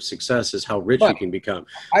measure of success is how rich you can become.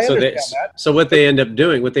 I understand that. So what they end up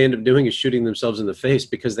doing is shooting themselves in the face,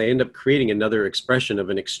 because they end up creating another expression of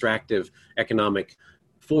an extractive economic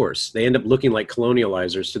force. They end up looking like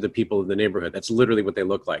colonializers to the people of the neighborhood. That's literally what they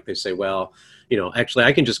look like. They say, well, actually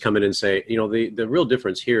I can just come in and say, the real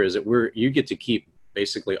difference here is that you get to keep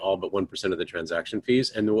basically all but 1% of the transaction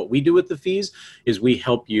fees. And what we do with the fees is we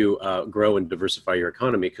help you grow and diversify your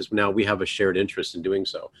economy, because now we have a shared interest in doing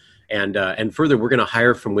so. And further, we're going to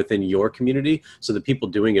hire from within your community, so the people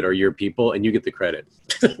doing it are your people, and you get the credit.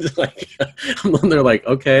 They're like,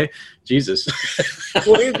 okay, Jesus.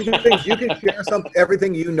 Well, here's the thing: you can share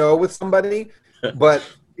everything with somebody, but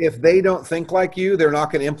if they don't think like you, they're not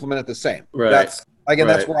going to implement it the same. Right. That's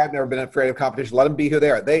where I've never been afraid of competition. Let them be who they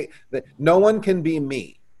are. No one can be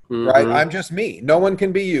me. Right? I'm just me. No one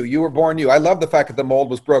can be you. You were born you. I love the fact that the mold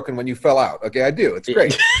was broken when you fell out. Okay, I do. It's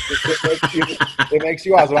great. It makes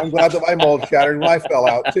you awesome. I'm glad that my mold shattered when I fell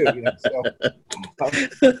out too.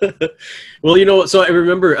 Well, so I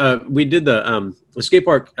remember we did the skate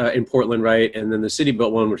park in Portland, right? And then the city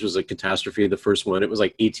built one, which was a catastrophe. The first one, it was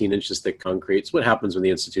like 18 inches thick concrete. It's what happens when the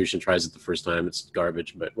institution tries it the first time. It's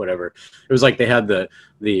garbage, but whatever. It was like they had the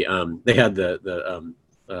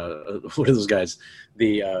what are those guys?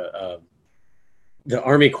 The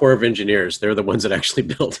Army Corps of Engineers. They're the ones that actually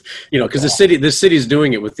built, because the city's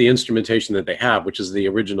doing it with the instrumentation that they have, which is the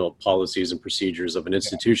original policies and procedures of an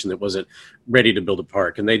institution that wasn't ready to build a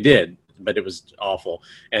park. And they did, but it was awful.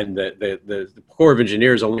 And the Corps of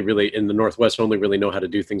Engineers only really, in the Northwest, only really know how to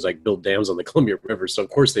do things like build dams on the Columbia River. So of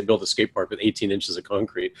course they built a skate park with 18 inches of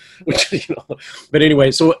concrete, which, but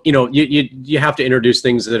anyway, so, you have to introduce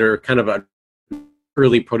things that are kind of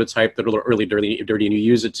early prototype, that are early dirty, and you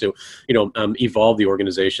use it to, evolve the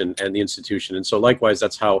organization and the institution. And so likewise,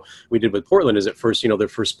 that's how we did with Portland. Is at first, their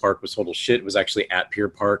first park was total shit. It was actually at Pier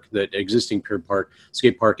Park. The existing Pier Park,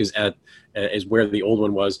 skate park, is where the old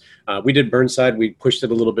one was. We did Burnside. We pushed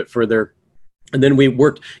it a little bit further. And then we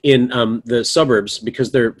worked in the suburbs because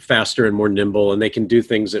they're faster and more nimble, and they can do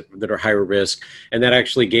things that are higher risk. And that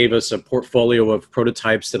actually gave us a portfolio of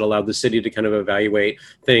prototypes that allowed the city to kind of evaluate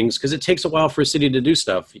things, because it takes a while for a city to do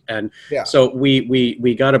stuff. And so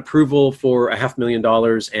we got approval for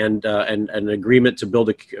 $500,000 and an agreement to build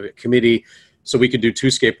a committee so we could do 2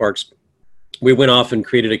 skate parks. We went off and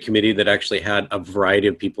created a committee that actually had a variety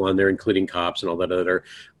of people on there, including cops and all that other.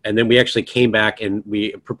 And then we actually came back and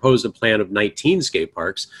we proposed a plan of 19 skate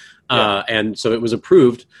parks. And so it was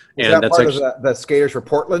approved. And that's part of the Skaters for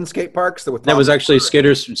Portland skate parks? That was actually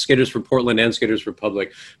Skaters for Portland and Skaters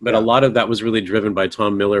Republic. But a lot of that was really driven by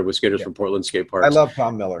Tom Miller with Skaters for Portland skate parks. I love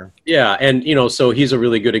Tom Miller. Yeah. And, so he's a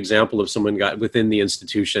really good example of someone got within the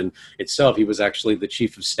institution itself. He was actually the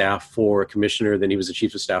chief of staff for a commissioner. Then he was the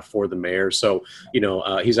chief of staff for the mayor. So,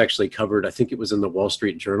 he's actually covered, I think it was in the Wall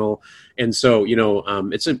Street Journal. And so,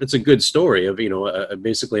 it's a good story of,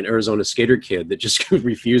 basically an Arizona skater kid that just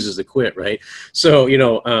refuses to quit. Right. So,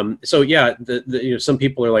 some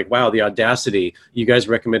people are like, wow, the audacity, you guys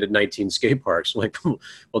recommended 19 skate parks. I'm like,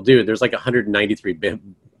 well, dude, there's like 193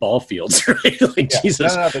 ball fields, right?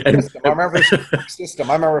 Jesus. No, the system. I remember the system.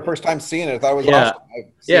 I remember the first time seeing it. I thought it was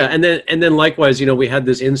awesome. And then likewise, we had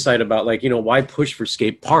this insight about why push for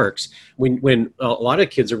skate parks when a lot of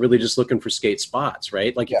kids are really just looking for skate spots,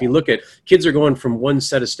 right? Like if you look at kids are going from one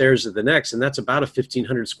set of stairs to the next, and that's about a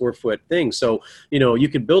 1,500 square foot thing. So, you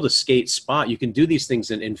could build a skate spot. You can do these things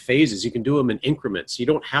in phases. You can do them in increments. You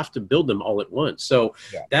don't have to build them all at once. So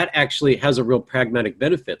that actually has a real pragmatic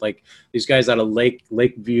benefit. Like these guys out of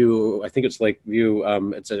Lakeview, I think it's Lakeview.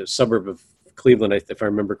 It's a suburb of Cleveland, if I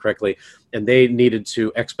remember correctly, and they needed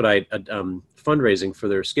to expedite fundraising for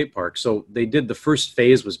their skate park. So they did the first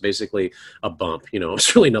phase was basically a bump.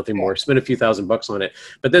 It's really nothing more. Spent a few $1,000 on it.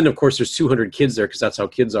 But then, of course, there's 200 kids there because that's how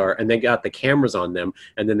kids are. And they got the cameras on them.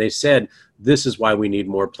 And then they said, this is why we need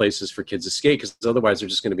more places for kids to skate, because otherwise they're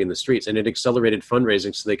just going to be in the streets. And it accelerated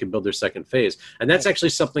fundraising so they could build their second phase. And that's actually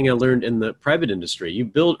something I learned in the private industry. You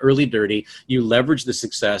build early dirty, you leverage the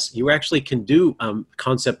success, you actually can do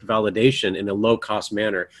concept validation in a low cost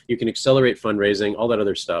manner. You can accelerate fundraising, all that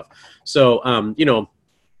other stuff. So,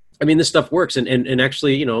 this stuff works. And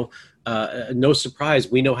actually, no surprise,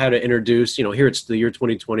 we know how to introduce, here it's the year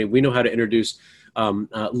 2020, we know how to introduce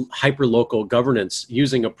hyper-local governance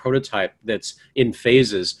using a prototype that's in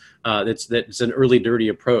phases. That's an early dirty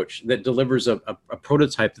approach that delivers a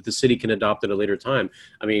prototype that the city can adopt at a later time.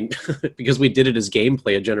 Because we did it as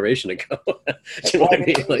gameplay a generation ago. You know what I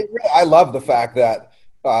mean? I love the fact that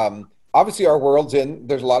obviously our world's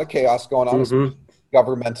there's a lot of chaos going on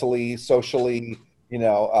governmentally, socially.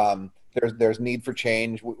 There's need for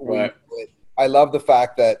change. Right. I love the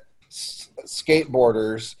fact that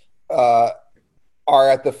skateboarders are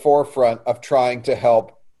at the forefront of trying to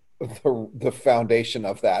help the foundation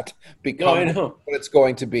of that become what it's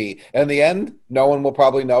going to be. And in the end, no one will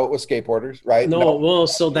probably know it was skateboarders, right?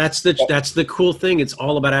 So that's the cool thing. It's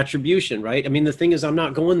all about attribution, right? The thing is, I'm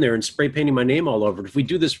not going there and spray painting my name all over it. If we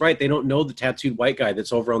do this right, they don't know the tattooed white guy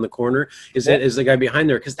that's over on the corner is the guy behind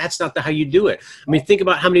there, because that's not how you do it. Think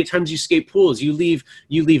about how many times you skate pools. You leave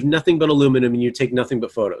nothing but aluminum and you take nothing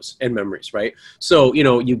but photos and memories, right? So,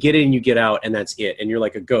 you get in, you get out, and that's it. And you're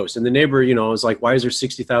like a ghost. And the neighbor, is like, why is there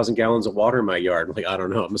 60,000 gallons of water in my yard? I'm like, I don't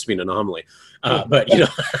know. It must be an anomaly. But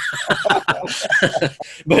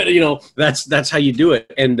that's how you do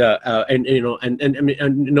it. And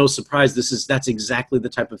no surprise, that's exactly the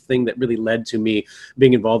type of thing that really led to me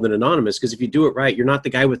being involved in Anonymous. Because if you do it right, you're not the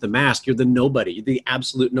guy with the mask. You're the nobody. You're the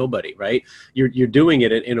absolute nobody, right? You're doing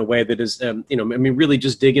it in a way that is, really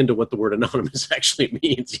just dig into what the word anonymous actually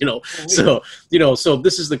means, So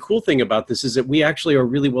this is the cool thing about this, is that we actually are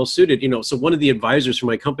really well suited, So one of the advisors for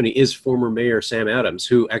my company is former Mayor Sam Adams,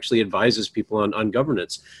 who actually advises people on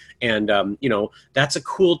governance. And that's a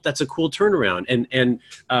cool turnaround, and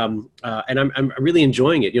I'm really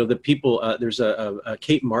enjoying it. The people, there's a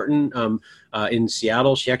Kate Martin in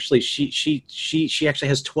Seattle. She actually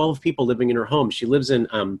has 12 people living in her home. She lives in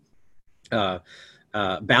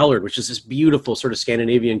Ballard, which is this beautiful sort of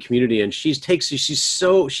Scandinavian community, and she's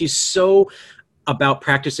so about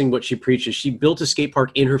practicing what she preaches. She built a skate park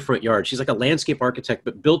in her front yard. She's like a landscape architect,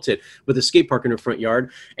 but built it with a skate park in her front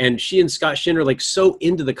yard. And she and Scott Shin are like so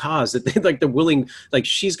into the cause that they're willing,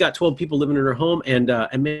 she's got 12 people living in her home. And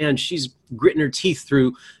man, she's gritting her teeth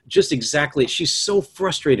through just exactly. She's so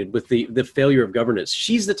frustrated with the failure of governance.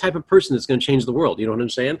 She's the type of person that's going to change the world. You know what I'm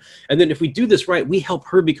saying? And then if we do this right, we help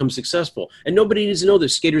her become successful. And nobody needs to know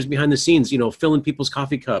there's skaters behind the scenes, filling people's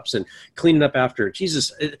coffee cups and cleaning up after.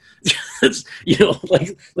 Jesus,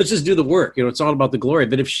 like, let's just do the work. It's all about the glory.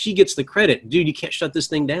 But if she gets the credit, dude, you can't shut this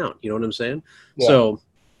thing down. You know what I'm saying? Yeah. So,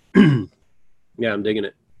 yeah, I'm digging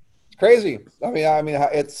it. It's crazy. I mean,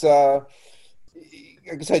 it's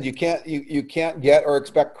like I said, you can't get or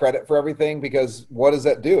expect credit for everything, because what does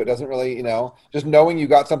that do? It doesn't really, just knowing you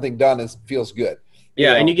got something done feels good.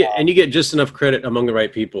 Yeah, and you get just enough credit among the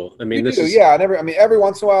right people. I mean, yeah, and every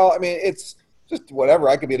once in a while, it's just whatever.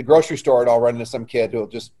 I could be at a grocery store and I'll run into some kid who'll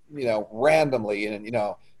just, randomly and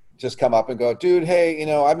just come up and go, dude, hey,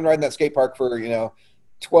 I've been riding that skate park for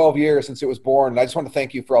 12 years since it was born, and I just want to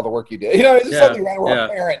thank you for all the work you did. It's just something around where a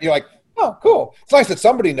parent, you're like, oh, cool. It's nice that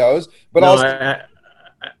somebody knows, but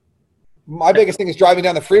my biggest thing is driving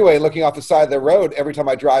down the freeway, looking off the side of the road every time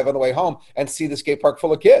I drive on the way home and see the skate park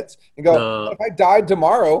full of kids and go, if I died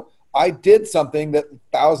tomorrow, I did something that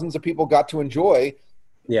thousands of people got to enjoy.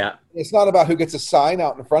 Yeah. It's not about who gets a sign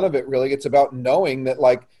out in front of it, really. It's about knowing that,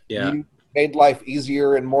 like, you made life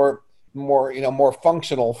easier and more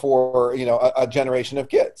functional for, a generation of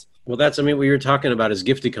kids. Well, what you're talking about is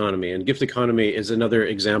gift economy, and gift economy is another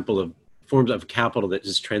example of forms of capital that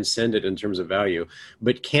is transcended in terms of value,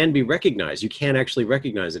 but can be recognized. You can actually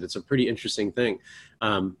recognize it. It's a pretty interesting thing.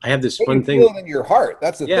 I have this fun thing. You feel it in your heart.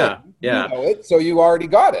 That's the thing. Yeah. You know it, so you already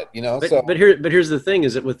got it. But here's the thing: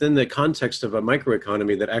 is that within the context of a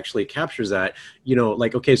microeconomy that actually captures that,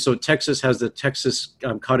 so Texas has the Texas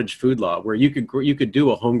cottage food law, where you could do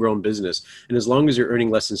a homegrown business, and as long as you're earning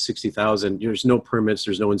less than $60,000, there's no permits,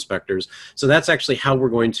 there's no inspectors. So that's actually how we're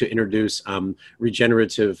going to introduce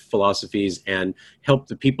regenerative philosophies and help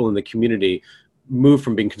the people in the community move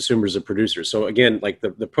from being consumers to producers. So again, like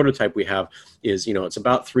the prototype we have is, it's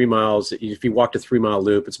about 3 miles. If you walk a 3 mile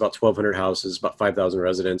loop, it's about 1,200 houses, about 5,000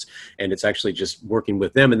 residents. And it's actually just working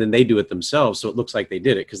with them. And then they do it themselves. So it looks like they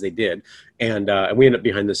did it because they did. And we end up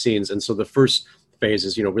behind the scenes. And so the first phase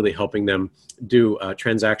is, really helping them do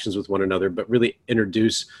transactions with one another, but really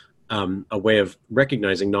introduce a way of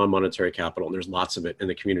recognizing non-monetary capital. And there's lots of it in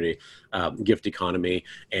the community, gift economy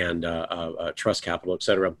and trust capital, et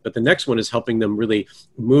cetera. But the next one is helping them really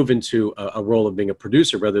move into a role of being a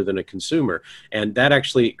producer rather than a consumer. And that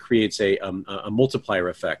actually creates a multiplier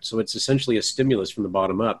effect. So it's essentially a stimulus from the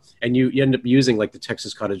bottom up. And you end up using like the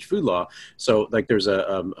Texas cottage food law. So like there's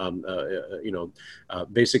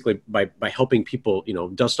basically by helping people,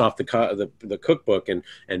 dust off the cookbook and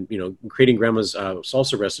creating grandma's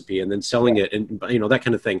salsa recipe and then selling it and that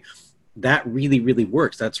kind of thing, that really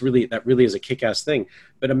works. That really is a kick-ass thing.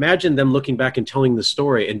 But imagine them looking back and telling the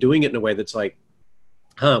story and doing it in a way that's like,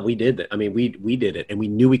 we did that. I mean, we did it, and we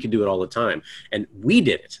knew we could do it all the time, and we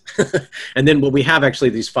did it. And then we have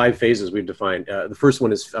actually these 5 phases we've defined. The first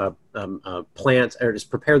one is plant, or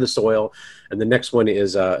just prepare the soil, and the next one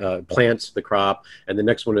is plant the crop, and the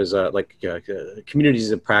next one is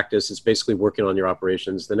communities of practice. It's basically working on your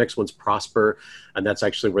operations. The next one's prosper, and that's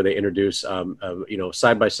actually where they introduce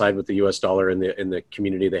side by side with the U.S. dollar in the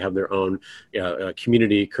community. They have their own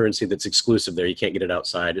community currency that's exclusive there. You can't get it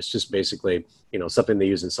outside. It's just basically something they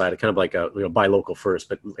use inside, kind of like a buy local first,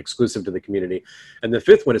 but exclusive to the community. And the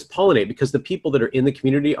 5th one is pollinate, because the people that are in the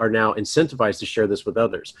community are now incentivized to share this with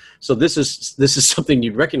others. So this is something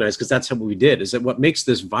you'd recognize, because that's how we did. Is that what makes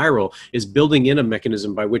this viral is building in a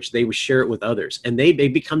mechanism by which they would share it with others, and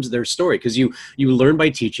it becomes their story, because you learn by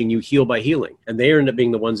teaching, you heal by healing, and they end up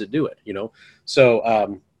being the ones that do it.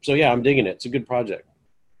 So yeah, I'm digging it. It's a good project.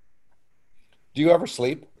 Do you ever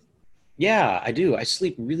sleep? Yeah, I do. I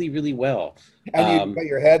sleep really, really well. And but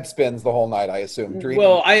your head spins the whole night, I assume. Dreaming.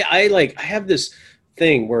 Well, I have this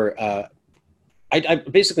thing where I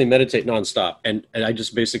basically meditate nonstop, and I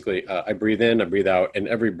just basically I breathe in, I breathe out, and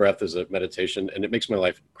every breath is a meditation, and it makes my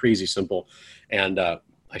life crazy simple. And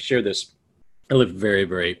I share this. I live very,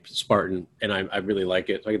 very Spartan, and I really like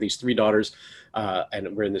it. So I got these 3 daughters,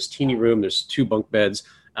 and we're in this teeny room. There's 2 bunk beds.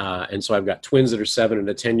 And so I've got twins that are 7 and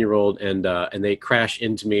a 10-year-old, and they crash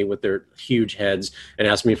into me with their huge heads and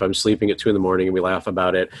ask me if I'm sleeping at 2 in the morning, and we laugh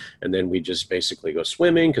about it. And then we just basically go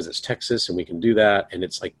swimming because it's Texas and we can do that. And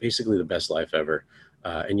it's like basically the best life ever.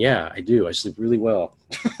 And yeah, I do. I sleep really well.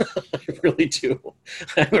 I really do.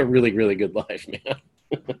 I have a really, really good life, man.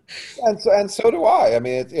 and so do I. I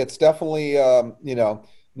mean, it's definitely,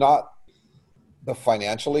 not the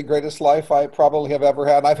financially greatest life I probably have ever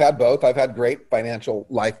had. And I've had both. I've had great financial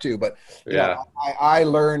life too, but I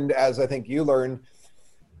learned, as I think you learned,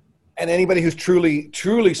 and anybody who's truly,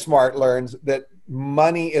 truly smart learns, that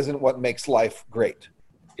money isn't what makes life great.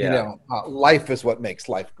 Yeah. Life is what makes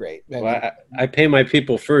life great. Well, I pay my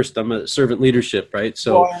people first. I'm a servant leadership, right?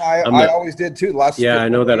 So I always did too. I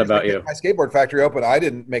know that about you. My skateboard factory open, I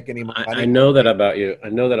didn't make any money. I know that about you.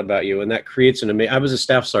 And that creates an amazing. I was a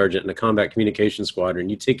staff sergeant in a combat communication squadron.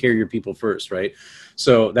 You take care of your people first, right?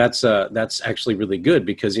 So that's actually really good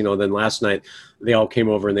because then last night they all came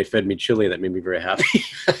over and they fed me chili. That made me very happy.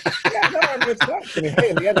 It's nice. I mean, hey,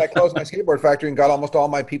 in the end, I closed my skateboard factory and got almost all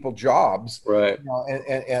my people jobs, right?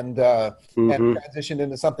 And transitioned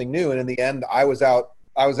into something new. And in the end, I was out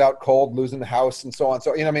cold, losing the house and so on.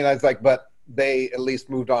 So I was like, but they at least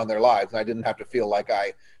moved on in their lives, and I didn't have to feel like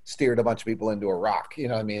I steered a bunch of people into a rock,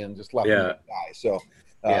 and just left them to die. So,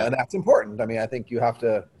 and that's important. I mean, I think you have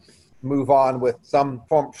to move on with some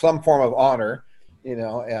form of honor.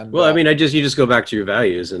 And well, you just go back to your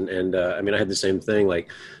values, and I had the same thing.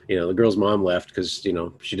 Like, the girl's mom left because she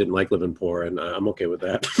didn't like living poor, and I'm okay with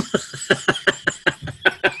that.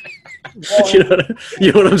 Well,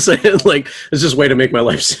 you know what I'm saying? Like, it's just a way to make my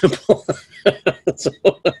life simple. I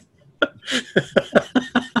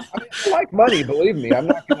like money, believe me. I'm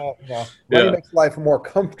not gonna. Money makes life more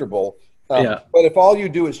comfortable. But if all you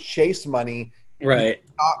do is chase money, right,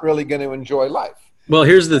 you're not really going to enjoy life. Well,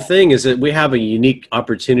 here's the thing: is that we have a unique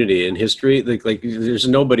opportunity in history. Like there's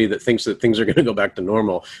nobody that thinks that things are going to go back to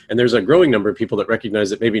normal, and there's a growing number of people that recognize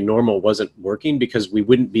that maybe normal wasn't working because we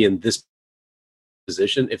wouldn't be in this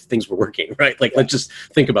position if things were working, right? Like, let's just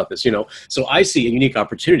think about this, So I see a unique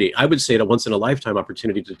opportunity. I would say a once in a lifetime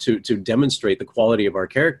opportunity to demonstrate the quality of our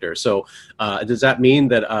character. So does that mean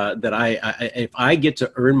that if I get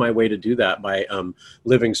to earn my way to do that by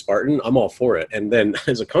living Spartan, I'm all for it. And then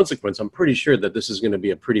as a consequence, I'm pretty sure that this is going to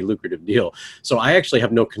be a pretty lucrative deal. So I actually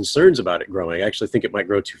have no concerns about it growing. I actually think it might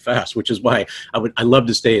grow too fast, which is why I love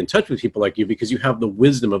to stay in touch with people like you, because you have the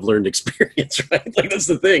wisdom of learned experience, right? Like, that's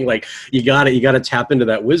the thing. Like, you gotta tap into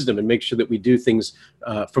that wisdom and make sure that we do things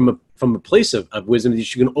from a place of wisdom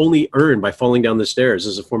that you can only earn by falling down the stairs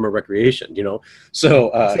as a form of recreation,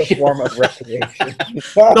 So it's a form of recreation.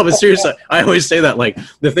 No, but seriously, I always say that. Like,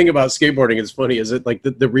 the thing about skateboarding is funny is that like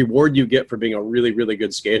the reward you get for being a really, really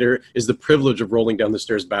good skater is the privilege of rolling down the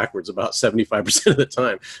stairs backwards about 75% of the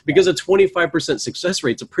time, because a 25% success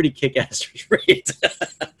rate is a pretty kick-ass rate.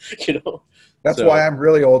 That's why I'm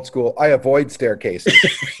really old school. I avoid staircases.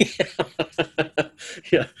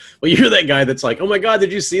 Yeah. Well, you're that guy that's like, oh my God,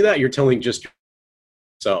 did you see that? You're telling just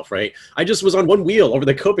yourself, right? I just was on one wheel over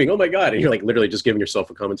the coping. Oh my God. And you're like literally just giving yourself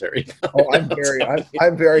a commentary.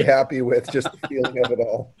 I'm very happy with just the feeling of it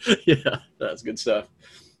all. Yeah, that's good stuff.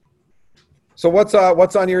 So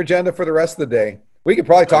what's on your agenda for the rest of the day? We could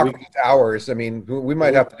probably talk about hours. I mean, we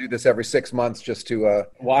might have to do this every 6 months just to.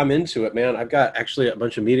 Well, I'm into it, man. I've got actually a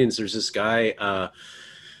bunch of meetings. There's this guy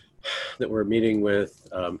that we're meeting with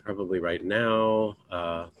probably right now,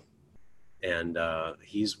 and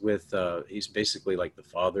he's basically like the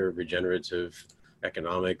father of regenerative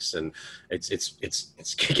economics, and it's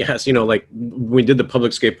kick-ass. Like, we did the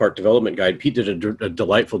public skate park development guide. Pete did a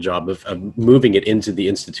delightful job of moving it into the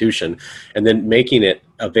institution and then making it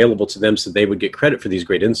available to them so they would get credit for these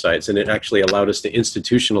great insights. And it actually allowed us to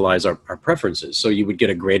institutionalize our preferences. So you would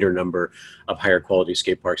get a greater number of higher quality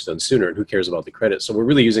skate parks done sooner. And who cares about the credit? So we're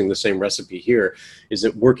really using the same recipe here, is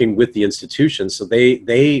that working with the institutions so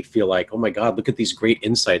they feel like, oh my God, look at these great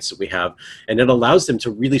insights that we have. And it allows them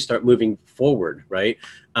to really start moving forward, right?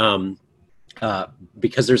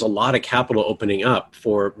 Because there's a lot of capital opening up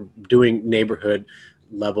for doing neighborhood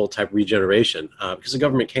level type regeneration, because the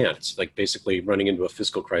government can't. It's like basically running into a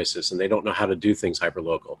fiscal crisis, and they don't know how to do things hyper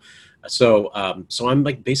local. So I'm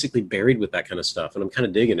like basically buried with that kind of stuff, and I'm kind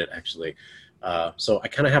of digging it actually. So I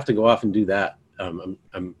kind of have to go off and do that. I'm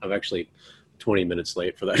actually 20 minutes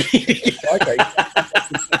late for that.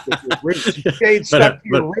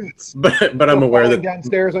 But I'm aware that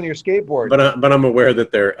downstairs on your skateboard. But I'm aware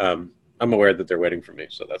that they're waiting for me,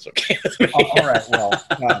 so that's okay. All right. Well,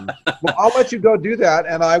 I'll let you go do that,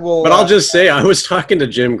 and I will. But I'll just say, I was talking to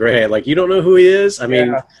Jim Gray. Like, you don't know who he is? I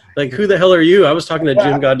mean, like, who the hell are you? I was talking to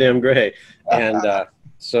Jim goddamn Gray, and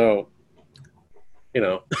so,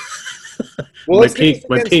 Well, my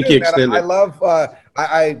pinky extended. I love.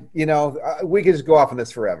 We could just go off on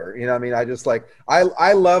this forever.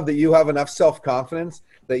 I love that you have enough self-confidence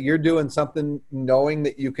that you're doing something, knowing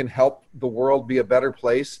that you can help the world be a better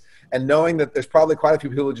place, and knowing that there's probably quite a few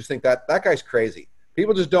people who just think that guy's crazy.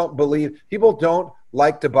 People just don't believe. People don't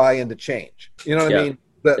like to buy into change. You know what I mean?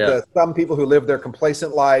 The some people who live their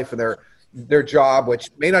complacent life and their job, which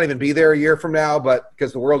may not even be there a year from now, but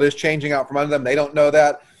because the world is changing out from under them, they don't know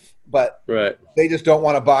that. But they just don't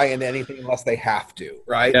want to buy into anything unless they have to,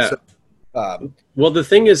 right? Yeah. So Well, the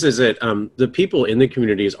thing is that the people in the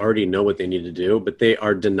communities already know what they need to do, but they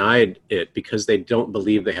are denied it because they don't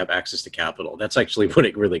believe they have access to capital. That's actually what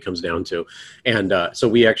it really comes down to. And so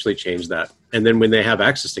we actually changed that. And then when they have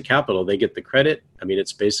access to capital, they get the credit. I mean,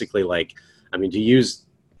 it's basically like,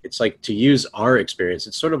 it's like to use our experience.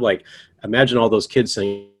 It's sort of like, imagine all those kids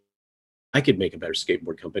saying, I could make a better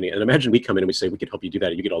skateboard company. And imagine we come in and we say, we could help you do that.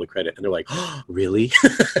 And you get all the credit. And they're like, oh, really?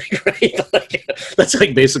 Right? That's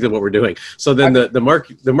like basically what we're doing. So then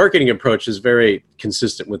the marketing approach is very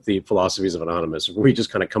consistent with the philosophies of Anonymous. We just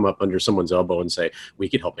kind of come up under someone's elbow and say, we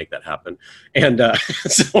could help make that happen. And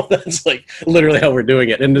so that's like literally how we're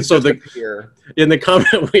doing it. And so in the comment,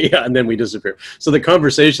 and then we disappear. So the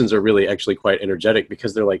conversations are really actually quite energetic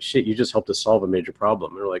because they're like, shit, you just helped us solve a major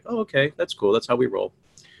problem. And we're like, oh, okay, that's cool. That's how we roll.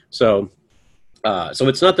 So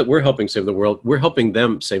it's not that we're helping save the world. We're helping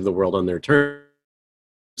them save the world on their terms.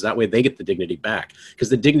 That way they get the dignity back because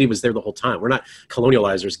the dignity was there the whole time. We're not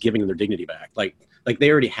colonializers giving them their dignity back. Like they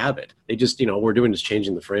already have it. They just, we're doing is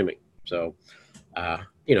changing the framing. So,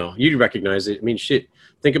 you recognize it. I mean, shit,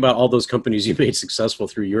 think about all those companies you made successful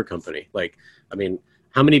through your company. Like, I mean,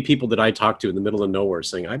 how many people did I talk to in the middle of nowhere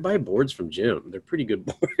saying, I buy boards from Jim. They're pretty good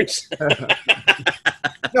boards.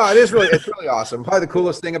 No, it's really awesome. Probably the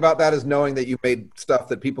coolest thing about that is knowing that you made stuff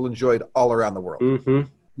that people enjoyed all around the world. Mm-hmm.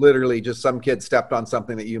 Literally just some kid stepped on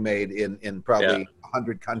something that you made in probably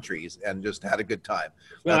 100 countries and just had a good time.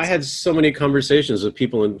 Well, I had so many conversations with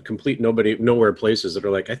people in complete nowhere places that are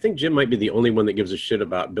like, I think Jim might be the only one that gives a shit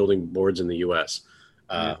about building boards in the US.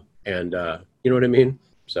 And you know what I mean?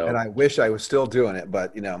 So, and I wish I was still doing it,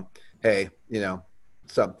 but hey,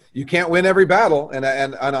 so you can't win every battle. And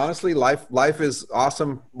honestly, life is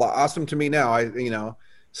awesome to me now. I,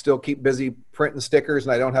 still keep busy printing stickers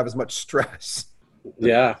and I don't have as much stress.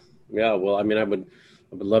 Yeah. Well, I mean, I would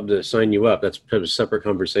love to sign you up. That's a separate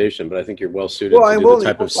conversation, but I think you're well suited to do the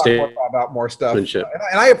type of talk about more stuff. And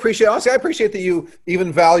I appreciate that you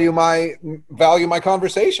even value my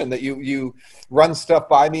conversation, that you run stuff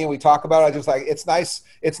by me and we talk about it. I just like, it's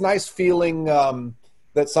nice feeling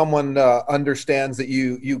that someone understands that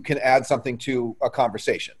you can add something to a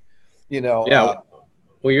conversation, Yeah.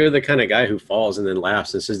 Well, you're the kind of guy who falls and then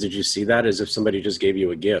laughs and says, did you see that? As if somebody just gave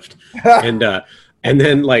you a gift. And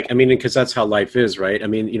then because that's how life is, right? I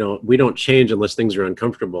mean, we don't change unless things are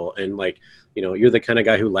uncomfortable. And you're the kind of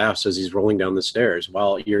guy who laughs as he's rolling down the stairs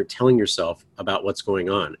while you're telling yourself about what's going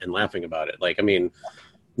on and laughing about it.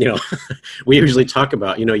 We usually talk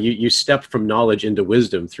about, you step from knowledge into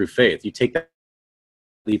wisdom through faith. You take that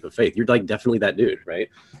leap of faith. You're like definitely that dude, right?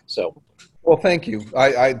 So. Well, thank you.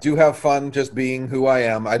 I do have fun just being who I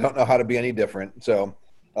am. I don't know how to be any different. So,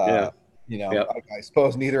 I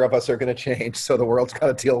suppose neither of us are going to change. So the world's got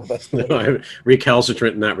to deal with us. No, I'm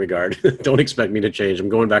recalcitrant in that regard. Don't expect me to change. I'm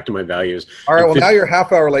going back to my values. All right. Well, now you're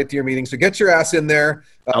half hour late to your meeting. So get your ass in there.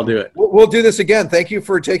 I'll do it. We'll do this again. Thank you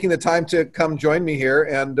for taking the time to come join me here.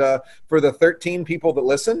 And for the 13 people that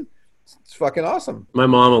listen, it's fucking awesome. My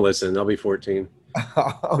mom will listen. I'll be 14.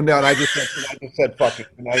 Oh no! And I just said fucking.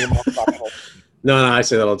 Now your mom's talking. No, I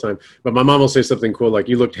say that all the time. But my mom will say something cool like,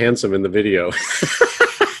 "You looked handsome in the video,"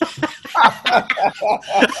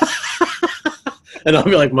 and I'll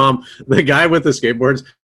be like, "Mom, the guy with the skateboards,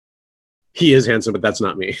 he is handsome, but that's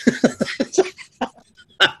not me."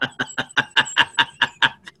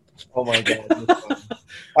 Oh my god!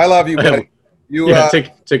 I love you, buddy.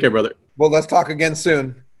 Take care, brother. Well, let's talk again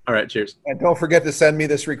soon. All right, cheers. And don't forget to send me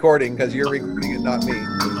this recording because you're recording it, not me.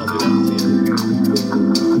 I'll do that.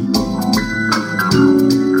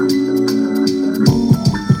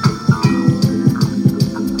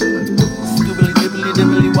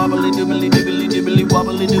 Doobly dibbly dibbly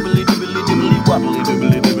wobbly dibbly dibbly dibbly wobbly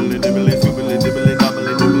dibbly dibbly dibbly wobbly dibbly dibbly dibbly doobly dibbly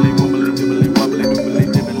wobbly dibbly wobbly dibbly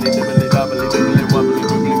wobbly dibbly dibbly dibbly wobbly dibbly wobbly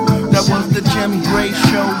dibbly. That was the Jim Gray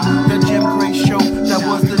Show. The Jim Gray Show. That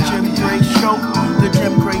was the Jim Gray Show. The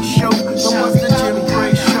Jim Gray Show. That was the Jim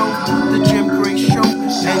Gray Show. The Jim Gray Show.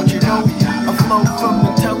 And a flow from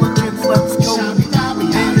intelligence. Let's go.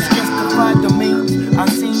 Ends justify the means. I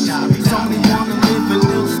seen so many wanna live in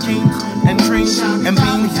ill schemes and dreams and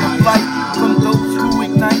beams of light from those who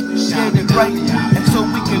ignite. Get it right. And so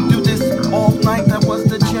we can do this all night. That was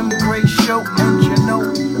the Jim Gray Show. And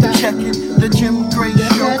check it. The Jim Gray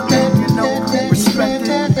Show. And respect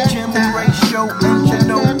it. Jim Gray Show.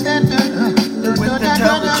 And with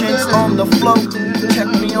intelligence on the flow. Check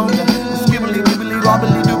me on the skibbly dibbly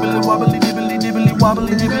wobbly dibbly wobbly dibbly dibbly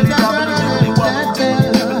wobbly dibbly wobbly dibbly wobbly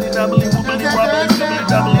dibbly wobbly wobbly wobbly dibbly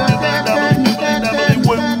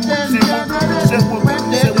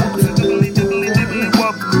wobbly dibbly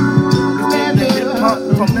wobbly.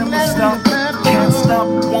 From never stop, can't stop,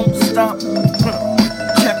 won't stop.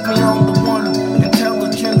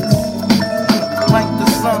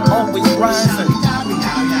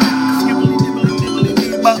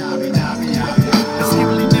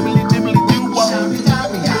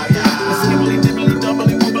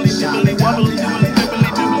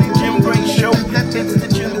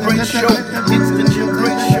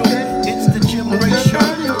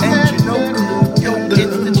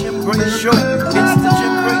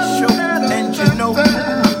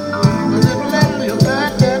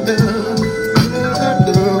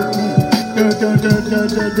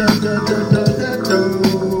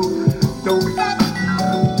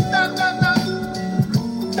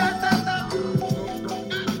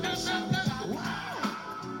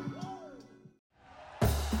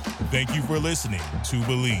 Thank you for listening to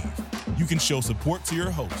Believe. You can show support to your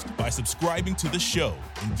host by subscribing to the show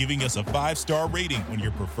and giving us a 5-star rating on your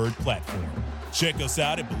preferred platform. Check us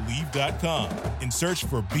out at Believe.com and search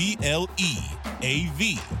for BLEAV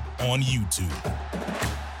on YouTube.